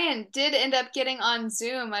Brian did end up getting on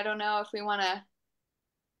Zoom. I don't know if we want to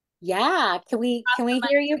Yeah. Can we mic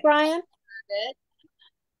hear you, Brian? a bit.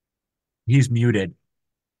 He's muted.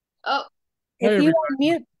 Oh, If Hi, you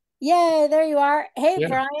everybody. unmute, yay, there you are. Hey, Yeah.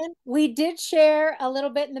 Brian, we did share a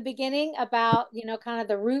little bit in the beginning about, kind of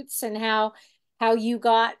the roots and how you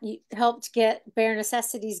helped get Bear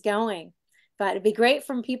Necessities going. But it'd be great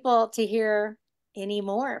for people to hear any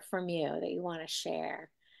more from you that you want to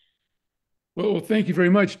share. Well, thank you very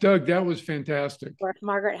much, Doug. That was fantastic. Or if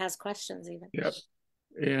Margaret has questions even. Yep.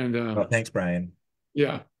 And Well, thanks, Brian.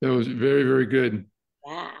 yeah, that was very, very good.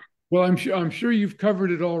 Yeah. Well, I'm sure you've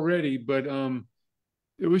covered it already, but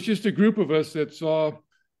it was just a group of us that saw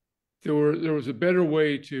there was a better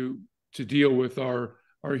way to deal with our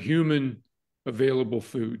human available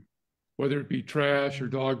food, whether it be trash or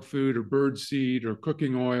dog food or bird seed or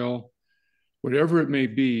cooking oil, whatever it may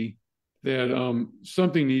be, that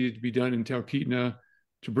something needed to be done in Talkeetna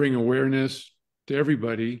to bring awareness to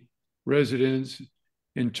everybody, residents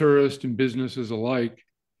and tourists and businesses alike.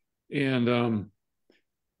 And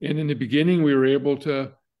in the beginning, we were able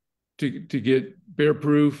to get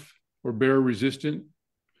bear-proof or bear-resistant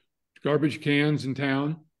garbage cans in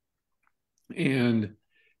town, and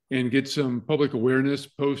get some public awareness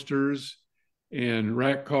posters and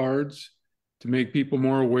rack cards to make people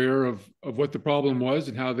more aware of what the problem was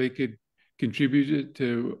and how they could contribute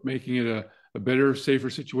to making it a better, safer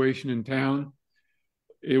situation in town.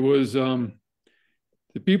 It was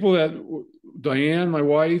the people that, Diane, my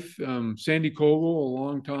wife, Sandy Kogel, a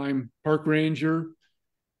longtime park ranger,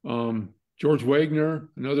 George Wagner,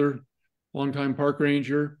 another longtime park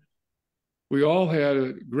ranger. We all had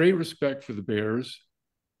a great respect for the bears,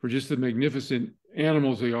 for just the magnificent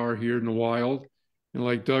animals they are here in the wild. And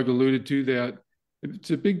like Doug alluded to, that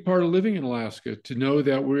it's a big part of living in Alaska, to know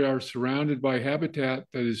that we are surrounded by habitat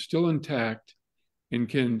that is still intact and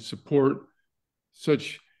can support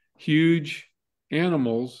such huge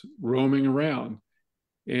animals roaming around.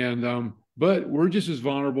 And but we're just as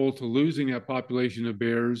vulnerable to losing that population of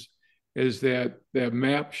bears as that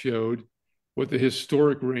map showed what the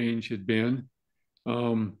historic range had been.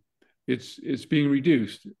 It's being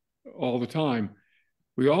reduced all the time.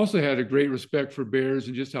 We also had a great respect for bears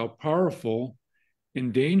and just how powerful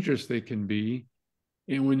and dangerous they can be.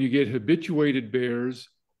 And when you get habituated bears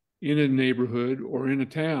in a neighborhood or in a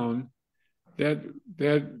town,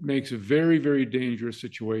 that makes a very, very dangerous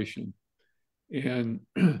situation. And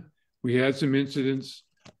we had some incidents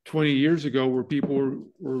 20 years ago where people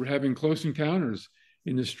were having close encounters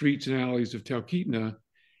in the streets and alleys of Talkeetna,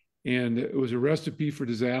 and it was a recipe for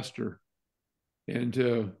disaster. And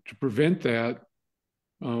to prevent that,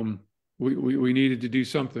 we needed to do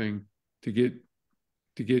something to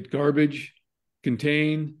get garbage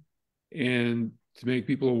contained and to make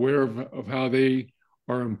people aware of how they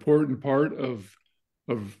are an important part of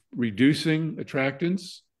reducing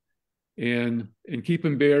attractants and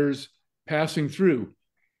keeping bears passing through.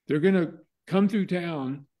 They're going to come through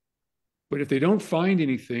town, but if they don't find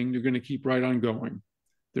anything, they're going to keep right on going.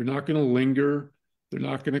 They're not going to linger. They're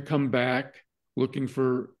not going to come back looking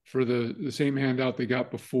for the same handout they got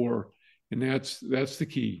before. And that's the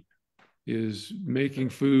key, is making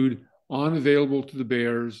food unavailable to the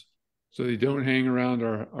bears so they don't hang around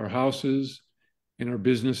our houses and our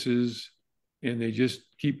businesses, and they just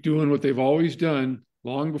keep doing what they've always done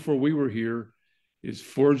long before we were here, is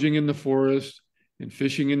foraging in the forest and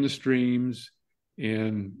fishing in the streams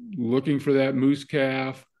and looking for that moose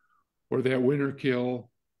calf or that winter kill,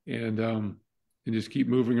 and just keep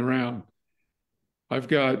moving around. I've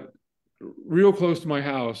got real close to my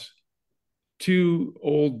house 2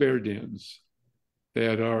 old bear dens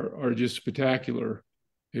that are just spectacular.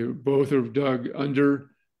 Both are dug under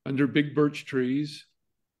big birch trees,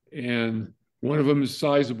 and one of them is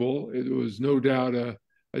sizable. It was no doubt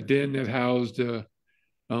a den that housed a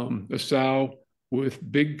sow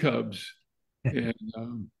with big cubs,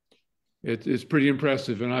 and it's pretty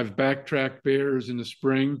impressive. And I've backtracked bears in the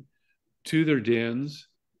spring to their dens,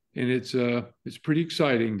 and it's pretty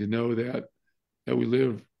exciting to know that we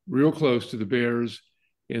live real close to the bears,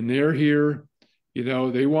 and they're here. You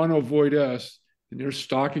know, they want to avoid us, and they're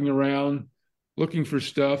stalking around looking for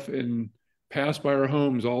stuff and pass by our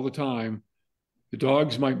homes all the time. The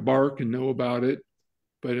dogs might bark and know about it,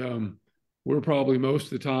 but we're probably most of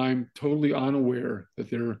the time totally unaware that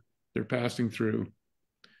they're passing through.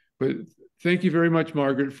 But thank you very much,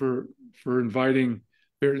 Margaret, for inviting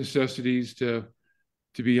Bear Necessities to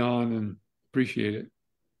be on, and appreciate it.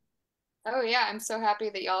 Oh yeah, I'm so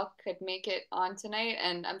happy that y'all could make it on tonight,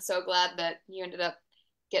 and I'm so glad that you ended up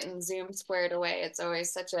getting Zoom squared away. It's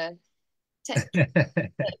always such a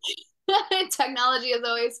technology is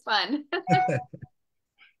always fun.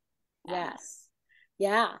 Yes.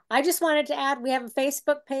 Yeah. I just wanted to add, we have a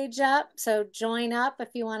Facebook page up, so join up if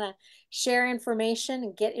you want to share information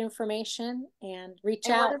and get information, and reach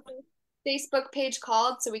out. What is the Facebook page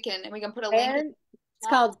called, so we can put a link? It's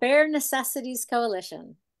called Bear Necessities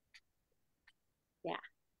Coalition. Yeah.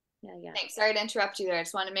 Yeah. Thanks. Sorry to interrupt you there. I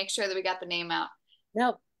just wanted to make sure that we got the name out.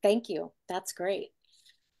 No, thank you. That's great.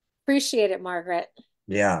 Appreciate it, Margaret.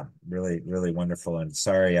 Yeah, really, really wonderful. And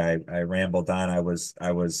sorry, I rambled on. I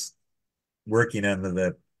was working under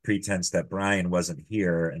the pretense that Brian wasn't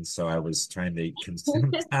here, and so I was trying to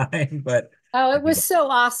consume time. But oh, it was so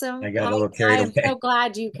awesome. I got a little carried away. I'm so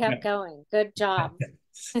glad you kept going. Good job.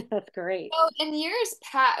 That's great. So in years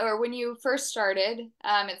past, or when you first started,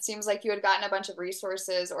 it seems like you had gotten a bunch of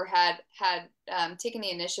resources, or had taken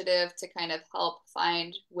the initiative to kind of help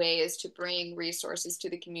find ways to bring resources to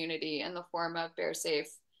the community in the form of bear safe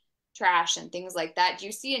trash and things like that. Do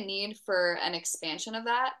you see a need for an expansion of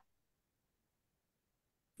that?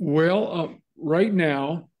 Well, right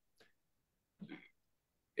now,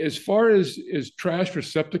 as far as trash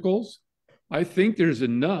receptacles, I think there's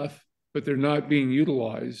enough, but they're not being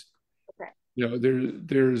utilized. Okay. You know,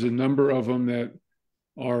 there's a number of them that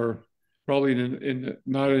are probably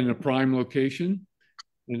not in a prime location,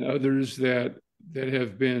 and others that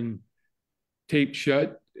have been taped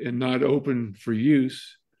shut and not open for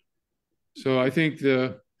use. So I think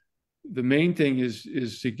the main thing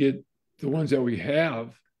is to get the ones that we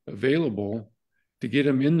have available, to get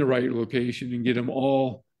them in the right location and get them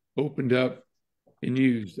all opened up and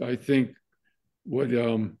used. I think what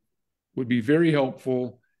would be very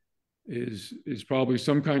helpful is probably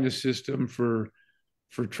some kind of system for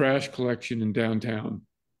trash collection in downtown,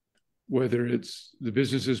 whether it's the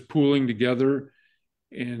businesses pooling together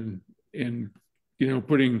and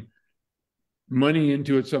putting money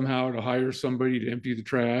into it somehow to hire somebody to empty the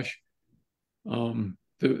trash.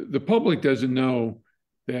 The public doesn't know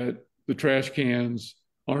that the trash cans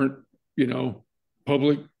aren't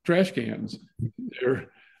public trash cans.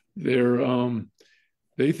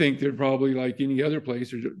 They think they're probably like any other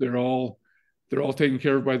place. They're all taken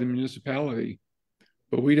care of by the municipality,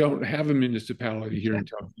 but we don't have a municipality here in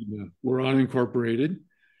Talkeetna. We're unincorporated.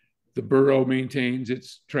 The borough maintains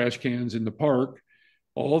its trash cans in the park,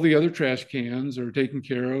 all the other trash cans are taken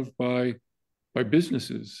care of by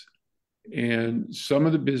businesses. And some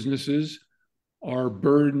of the businesses are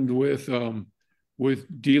burdened with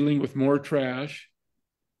dealing with more trash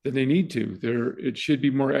than they need to. It should be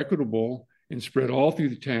more equitable and spread all through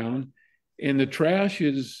the town. And the trash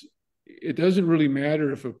it doesn't really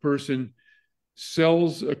matter if a person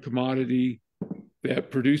sells a commodity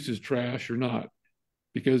that produces trash or not.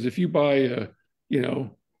 Because if you buy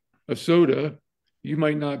a soda, you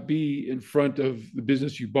might not be in front of the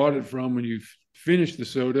business you bought it from when you've finished the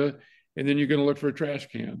soda, and then you're going to look for a trash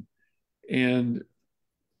can. And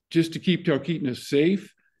just to keep Talkeetna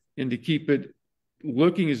safe and to keep it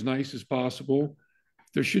looking as nice as possible,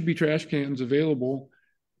 there should be trash cans available,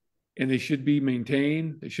 and they should be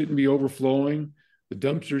maintained. They shouldn't be overflowing. The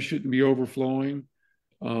dumpsters shouldn't be overflowing.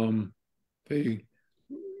 We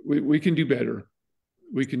can do better.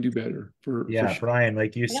 We can do better for sure. Brian,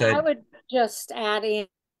 like you said, I would just add in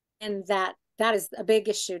that is a big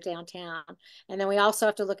issue downtown. And then we also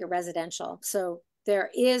have to look at residential. So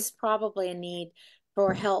there is probably a need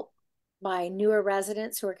for help by newer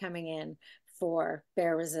residents who are coming in for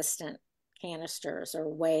bear resistant canisters or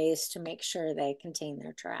ways to make sure they contain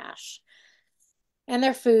their trash and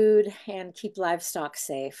their food and keep livestock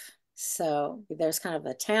safe. So there's kind of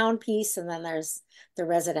the town piece, and then there's the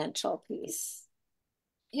residential piece.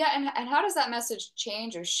 Yeah, and how does that message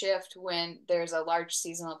change or shift when there's a large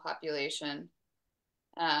seasonal population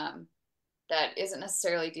that isn't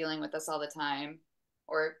necessarily dealing with this all the time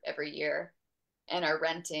or every year and are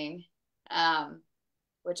renting,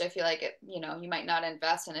 which I feel like you might not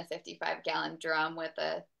invest in a 55-gallon drum with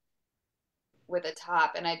a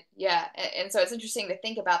top. And so it's interesting to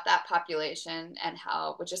think about that population and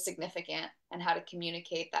which is significant, and how to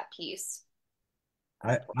communicate that piece.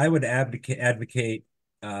 I would advocate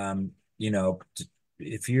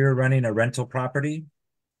if you're running a rental property,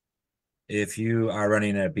 if you are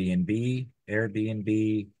running a B&B,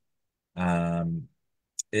 Airbnb,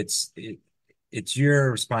 it's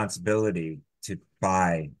your responsibility to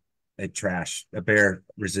buy a bear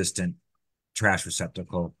resistant trash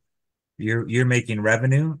receptacle. You're making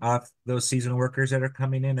revenue off those seasonal workers that are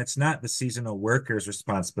coming in. It's not the seasonal workers'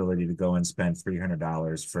 responsibility to go and spend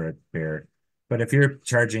 $300 for a bear. But if you're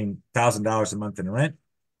charging $1,000 a month in rent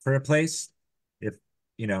for a place, if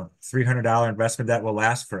 $300 investment that will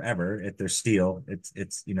last forever, if they're steel, it's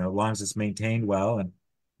as long as it's maintained well, and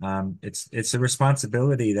it's a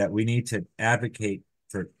responsibility that we need to advocate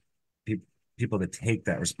for people to take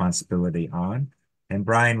that responsibility on. And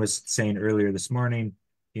Brian was saying earlier this morning,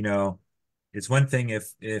 it's one thing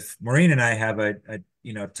if Maureen and I have a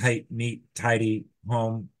tight, neat, tidy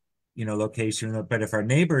home, location, but if our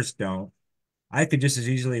neighbors don't, I could just as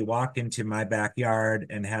easily walk into my backyard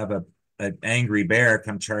and have an angry bear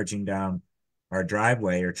come charging down our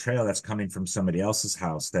driveway or trail that's coming from somebody else's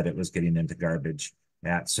house that it was getting into garbage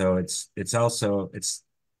at. So it's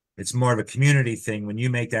more of a community thing. When you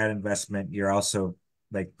make that investment, you're also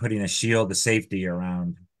like putting a shield of safety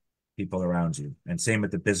around people around you. And same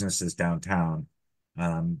with the businesses downtown,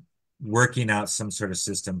 working out some sort of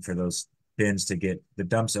system for those bins to get the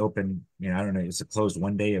dumps open. I don't know, is it closed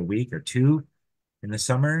one day a week or two in the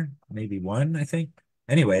summer? Maybe one, I think.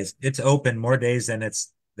 Anyways, it's open more days than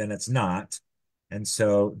it's not. And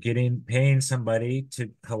so paying somebody to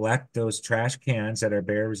collect those trash cans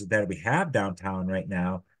that we have downtown right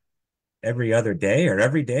now every other day or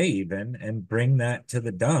every day even, and bring that to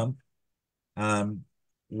the dump,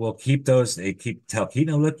 will keep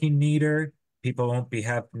Talkeetna looking neater. People won't be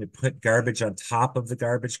having to put garbage on top of the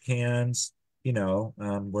garbage cans,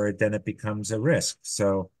 where then it becomes a risk.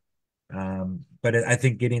 So, but I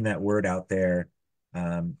think getting that word out there,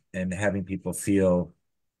 and having people feel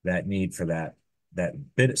that need for that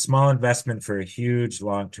small investment for a huge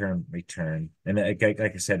long-term return. And like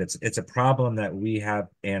I said, it's a problem that we have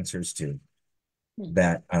answers to,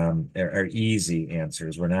 that are easy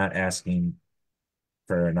answers. We're not asking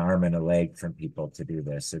for an arm and a leg from people to do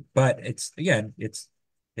this, but it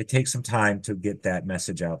takes some time to get that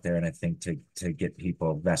message out there, and I think to get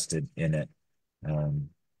people vested in it.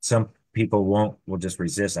 Some people will just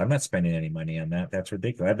resist. I'm not spending any money on that. That's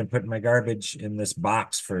ridiculous. I've been putting my garbage in this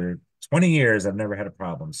box for 20 years. I've never had a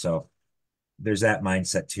problem. So there's that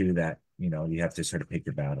mindset too, that you have to sort of pick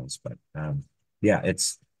your battles. But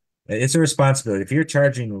it's a responsibility. If you're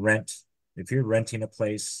charging rent, if you're renting a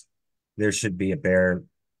place, there should be a bear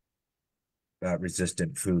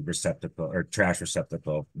resistant food receptacle or trash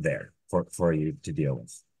receptacle there for you to deal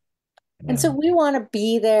with. And so we want to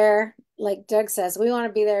be there, like Doug says, we want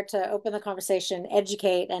to be there to open the conversation,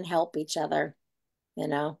 educate, and help each other,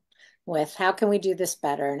 with how can we do this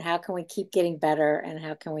better and how can we keep getting better and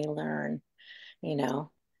how can we learn, you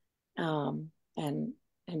know, and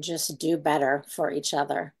just do better for each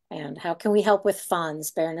other. And how can we help with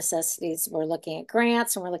funds? Bare Necessities, we're looking at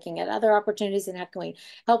grants and we're looking at other opportunities, and how can we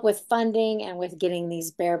help with funding and with getting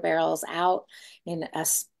these bear barrels out in a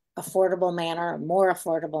affordable manner, a more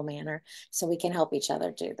affordable manner, so we can help each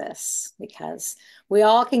other do this, because we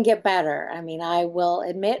all can get better. I mean, I will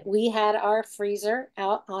admit we had our freezer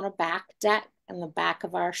out on a back deck in the back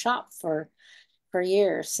of our shop for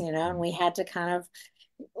years, you know, and we had to kind of,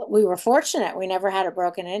 we were fortunate we never had it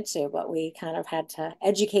broken into, but we kind of had to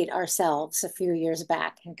educate ourselves a few years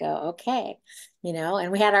back and go, okay, you know,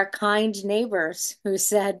 and we had our kind neighbors who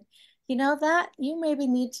said, you know, that you maybe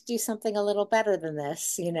need to do something a little better than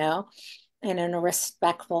this, you know, and in a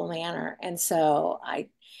respectful manner. And so I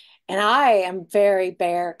am very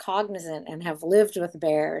bear cognizant and have lived with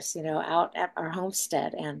bears, you know, out at our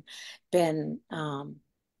homestead and been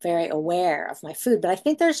very aware of my food. But I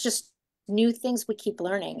think there's just new things we keep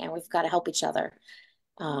learning, and we've got to help each other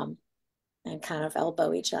and kind of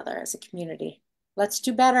elbow each other as a community. Let's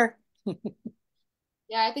do better.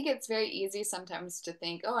 Yeah, I think it's very easy sometimes to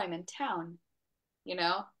think, oh, I'm in town, you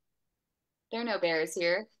know, there are no bears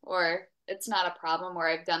here, or it's not a problem, or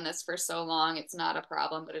I've done this for so long, it's not a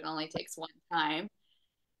problem, but it only takes one time.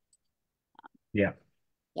 Yeah.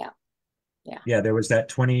 Yeah. Yeah, there was that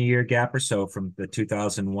 20-year gap or so from the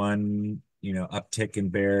 2001, you know, uptick in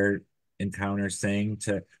bear encounters thing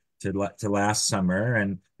to last summer.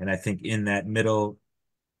 And I think in that middle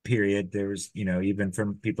period, there was, you know, even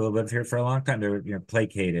from people who lived here for a long time, they were, you know,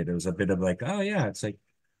 placated. It was a bit of like, oh yeah, it's like,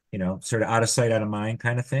 you know, sort of out of sight, out of mind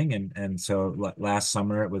kind of thing. And so last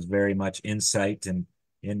summer it was very much in sight and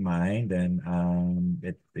in mind. And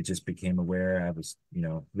it just became aware. I was, you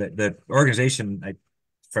know, the organization,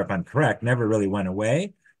 if I'm correct, never really went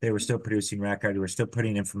away. They were still producing record. They were still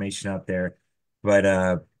putting information out there. But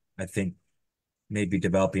I think maybe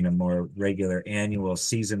developing a more regular annual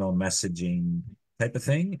seasonal messaging type of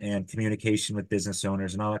thing and communication with business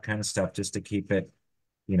owners and all that kind of stuff, just to keep it,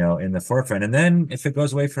 you know, in the forefront. And then if it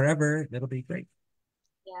goes away forever, it'll be great.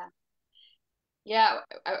 Yeah. Yeah,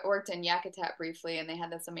 I worked in Yakutat briefly, and they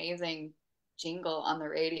had this amazing jingle on the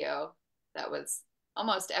radio that was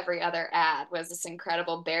almost every other ad was this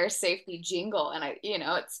incredible bear safety jingle. And I, you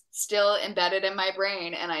know, it's still embedded in my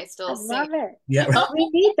brain, and I I still sing love it. Yeah. We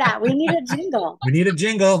need that. We need a jingle. We need a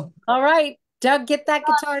jingle. All right, Doug, get that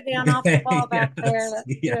guitar down off the wall back there. Let's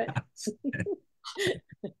do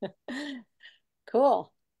it.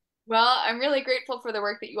 Cool. Well, I'm really grateful for the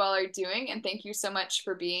work that you all are doing, and thank you so much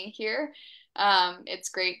for being here. It's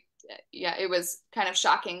great. Yeah, it was kind of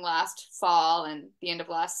shocking last fall and the end of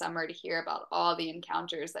last summer to hear about all the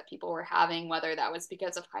encounters that people were having, whether that was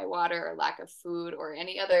because of high water or lack of food or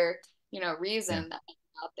any other, you know, reason that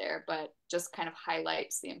out there, but just kind of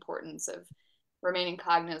highlights the importance of remaining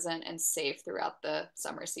cognizant and safe throughout the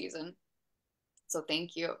summer season. So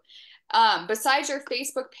thank you. Besides your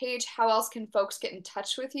Facebook page, how else can folks get in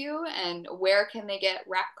touch with you, and where can they get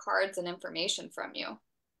wrap cards and information from you?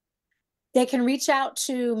 They can reach out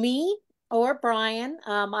to me or Brian.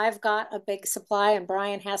 I've got a big supply, and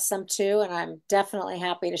Brian has some too, and I'm definitely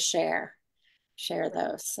happy to share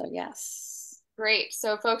those. So yes. Great.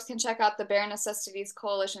 So folks can check out the Bear Necessities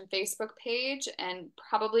Coalition Facebook page and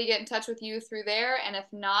probably get in touch with you through there. And if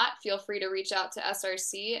not, feel free to reach out to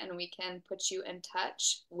SRC and we can put you in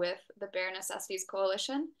touch with the Bear Necessities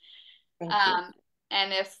Coalition. And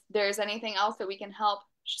if there's anything else that we can help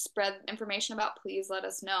spread information about, please let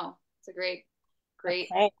us know. It's a great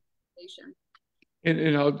organization.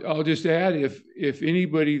 And I'll just add, if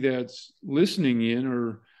anybody that's listening in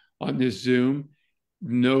or on this Zoom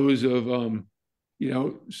knows of you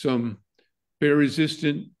know, some bear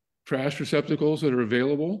resistant trash receptacles that are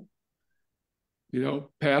available, you know,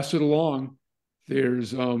 pass it along.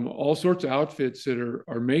 There's all sorts of outfits that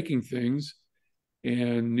are making things,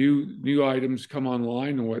 and new items come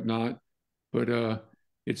online and whatnot. But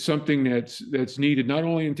it's something that's needed not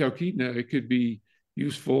only in Talkeetna. It could be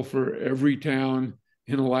useful for every town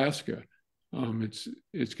in Alaska.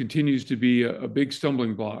 It continues to be a big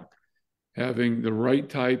stumbling block, having the right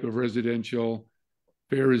type of residential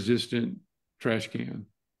bear resistant trash can.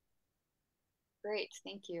 Great,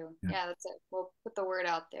 thank you. Yeah, that's it. We'll put the word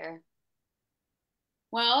out there.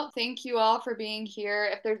 Well, thank you all for being here.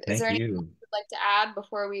 If there is there anything you'd like to add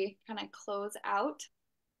before we kind of close out?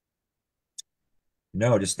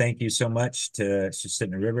 No, just thank you so much to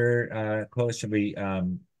Susitna River Coalition. We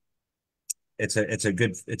it's a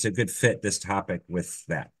good fit, this topic, with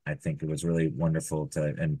that. I think it was really wonderful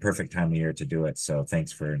and perfect time of year to do it. So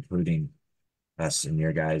thanks for including us and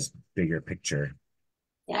your guys' bigger picture.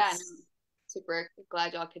 Yes. Yeah, super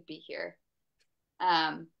glad y'all could be here.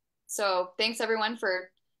 So thanks everyone for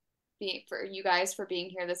you guys for being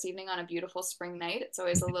here this evening on a beautiful spring night. It's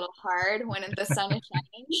always a little hard when the sun is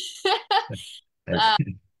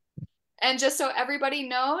shining. And just so everybody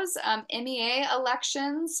knows, MEA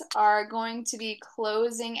elections are going to be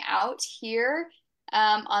closing out here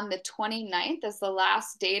on the 29th as the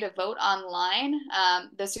last day to vote online.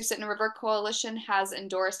 The Susitna River Coalition has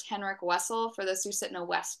endorsed Henrik Wessel for the Susitna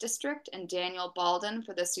West District and Daniel Balden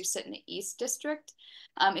for the Susitna East District.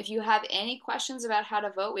 If you have any questions about how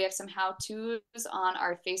to vote, we have some how-tos on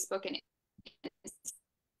our Facebook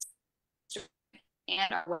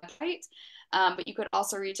and our website. But you could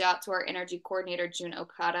also reach out to our energy coordinator, June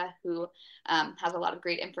Okada, who has a lot of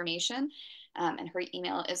great information, and her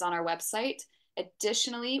email is on our website.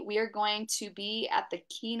 Additionally, we are going to be at the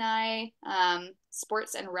Kenai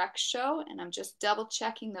Sports and Rec Show, and I'm just double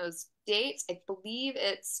checking those dates. I believe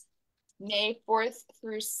it's May 4th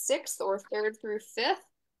through 6th or 3rd through 5th.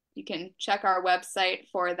 You can check our website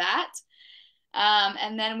for that.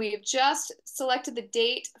 And then we've just selected the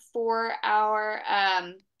date for our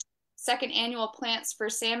second annual Plants for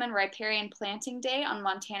Salmon Riparian Planting Day on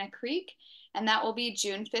Montana Creek, and that will be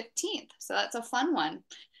June 15th. So that's a fun one.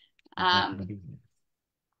 Darn.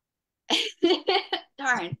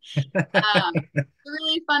 It's a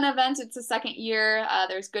really fun event. It's the second year.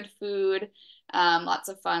 There's good food, lots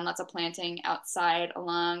of fun, lots of planting outside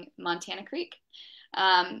along Montana Creek.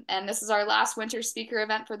 And this is our last winter speaker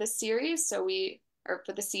event for this series,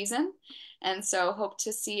 for the season. And so hope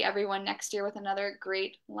to see everyone next year with another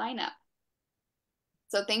great lineup.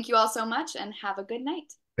 So thank you all so much and have a good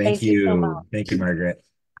night. Thank you. So much. Thank you, Margaret.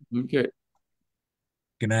 Okay.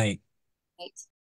 Good night. Night.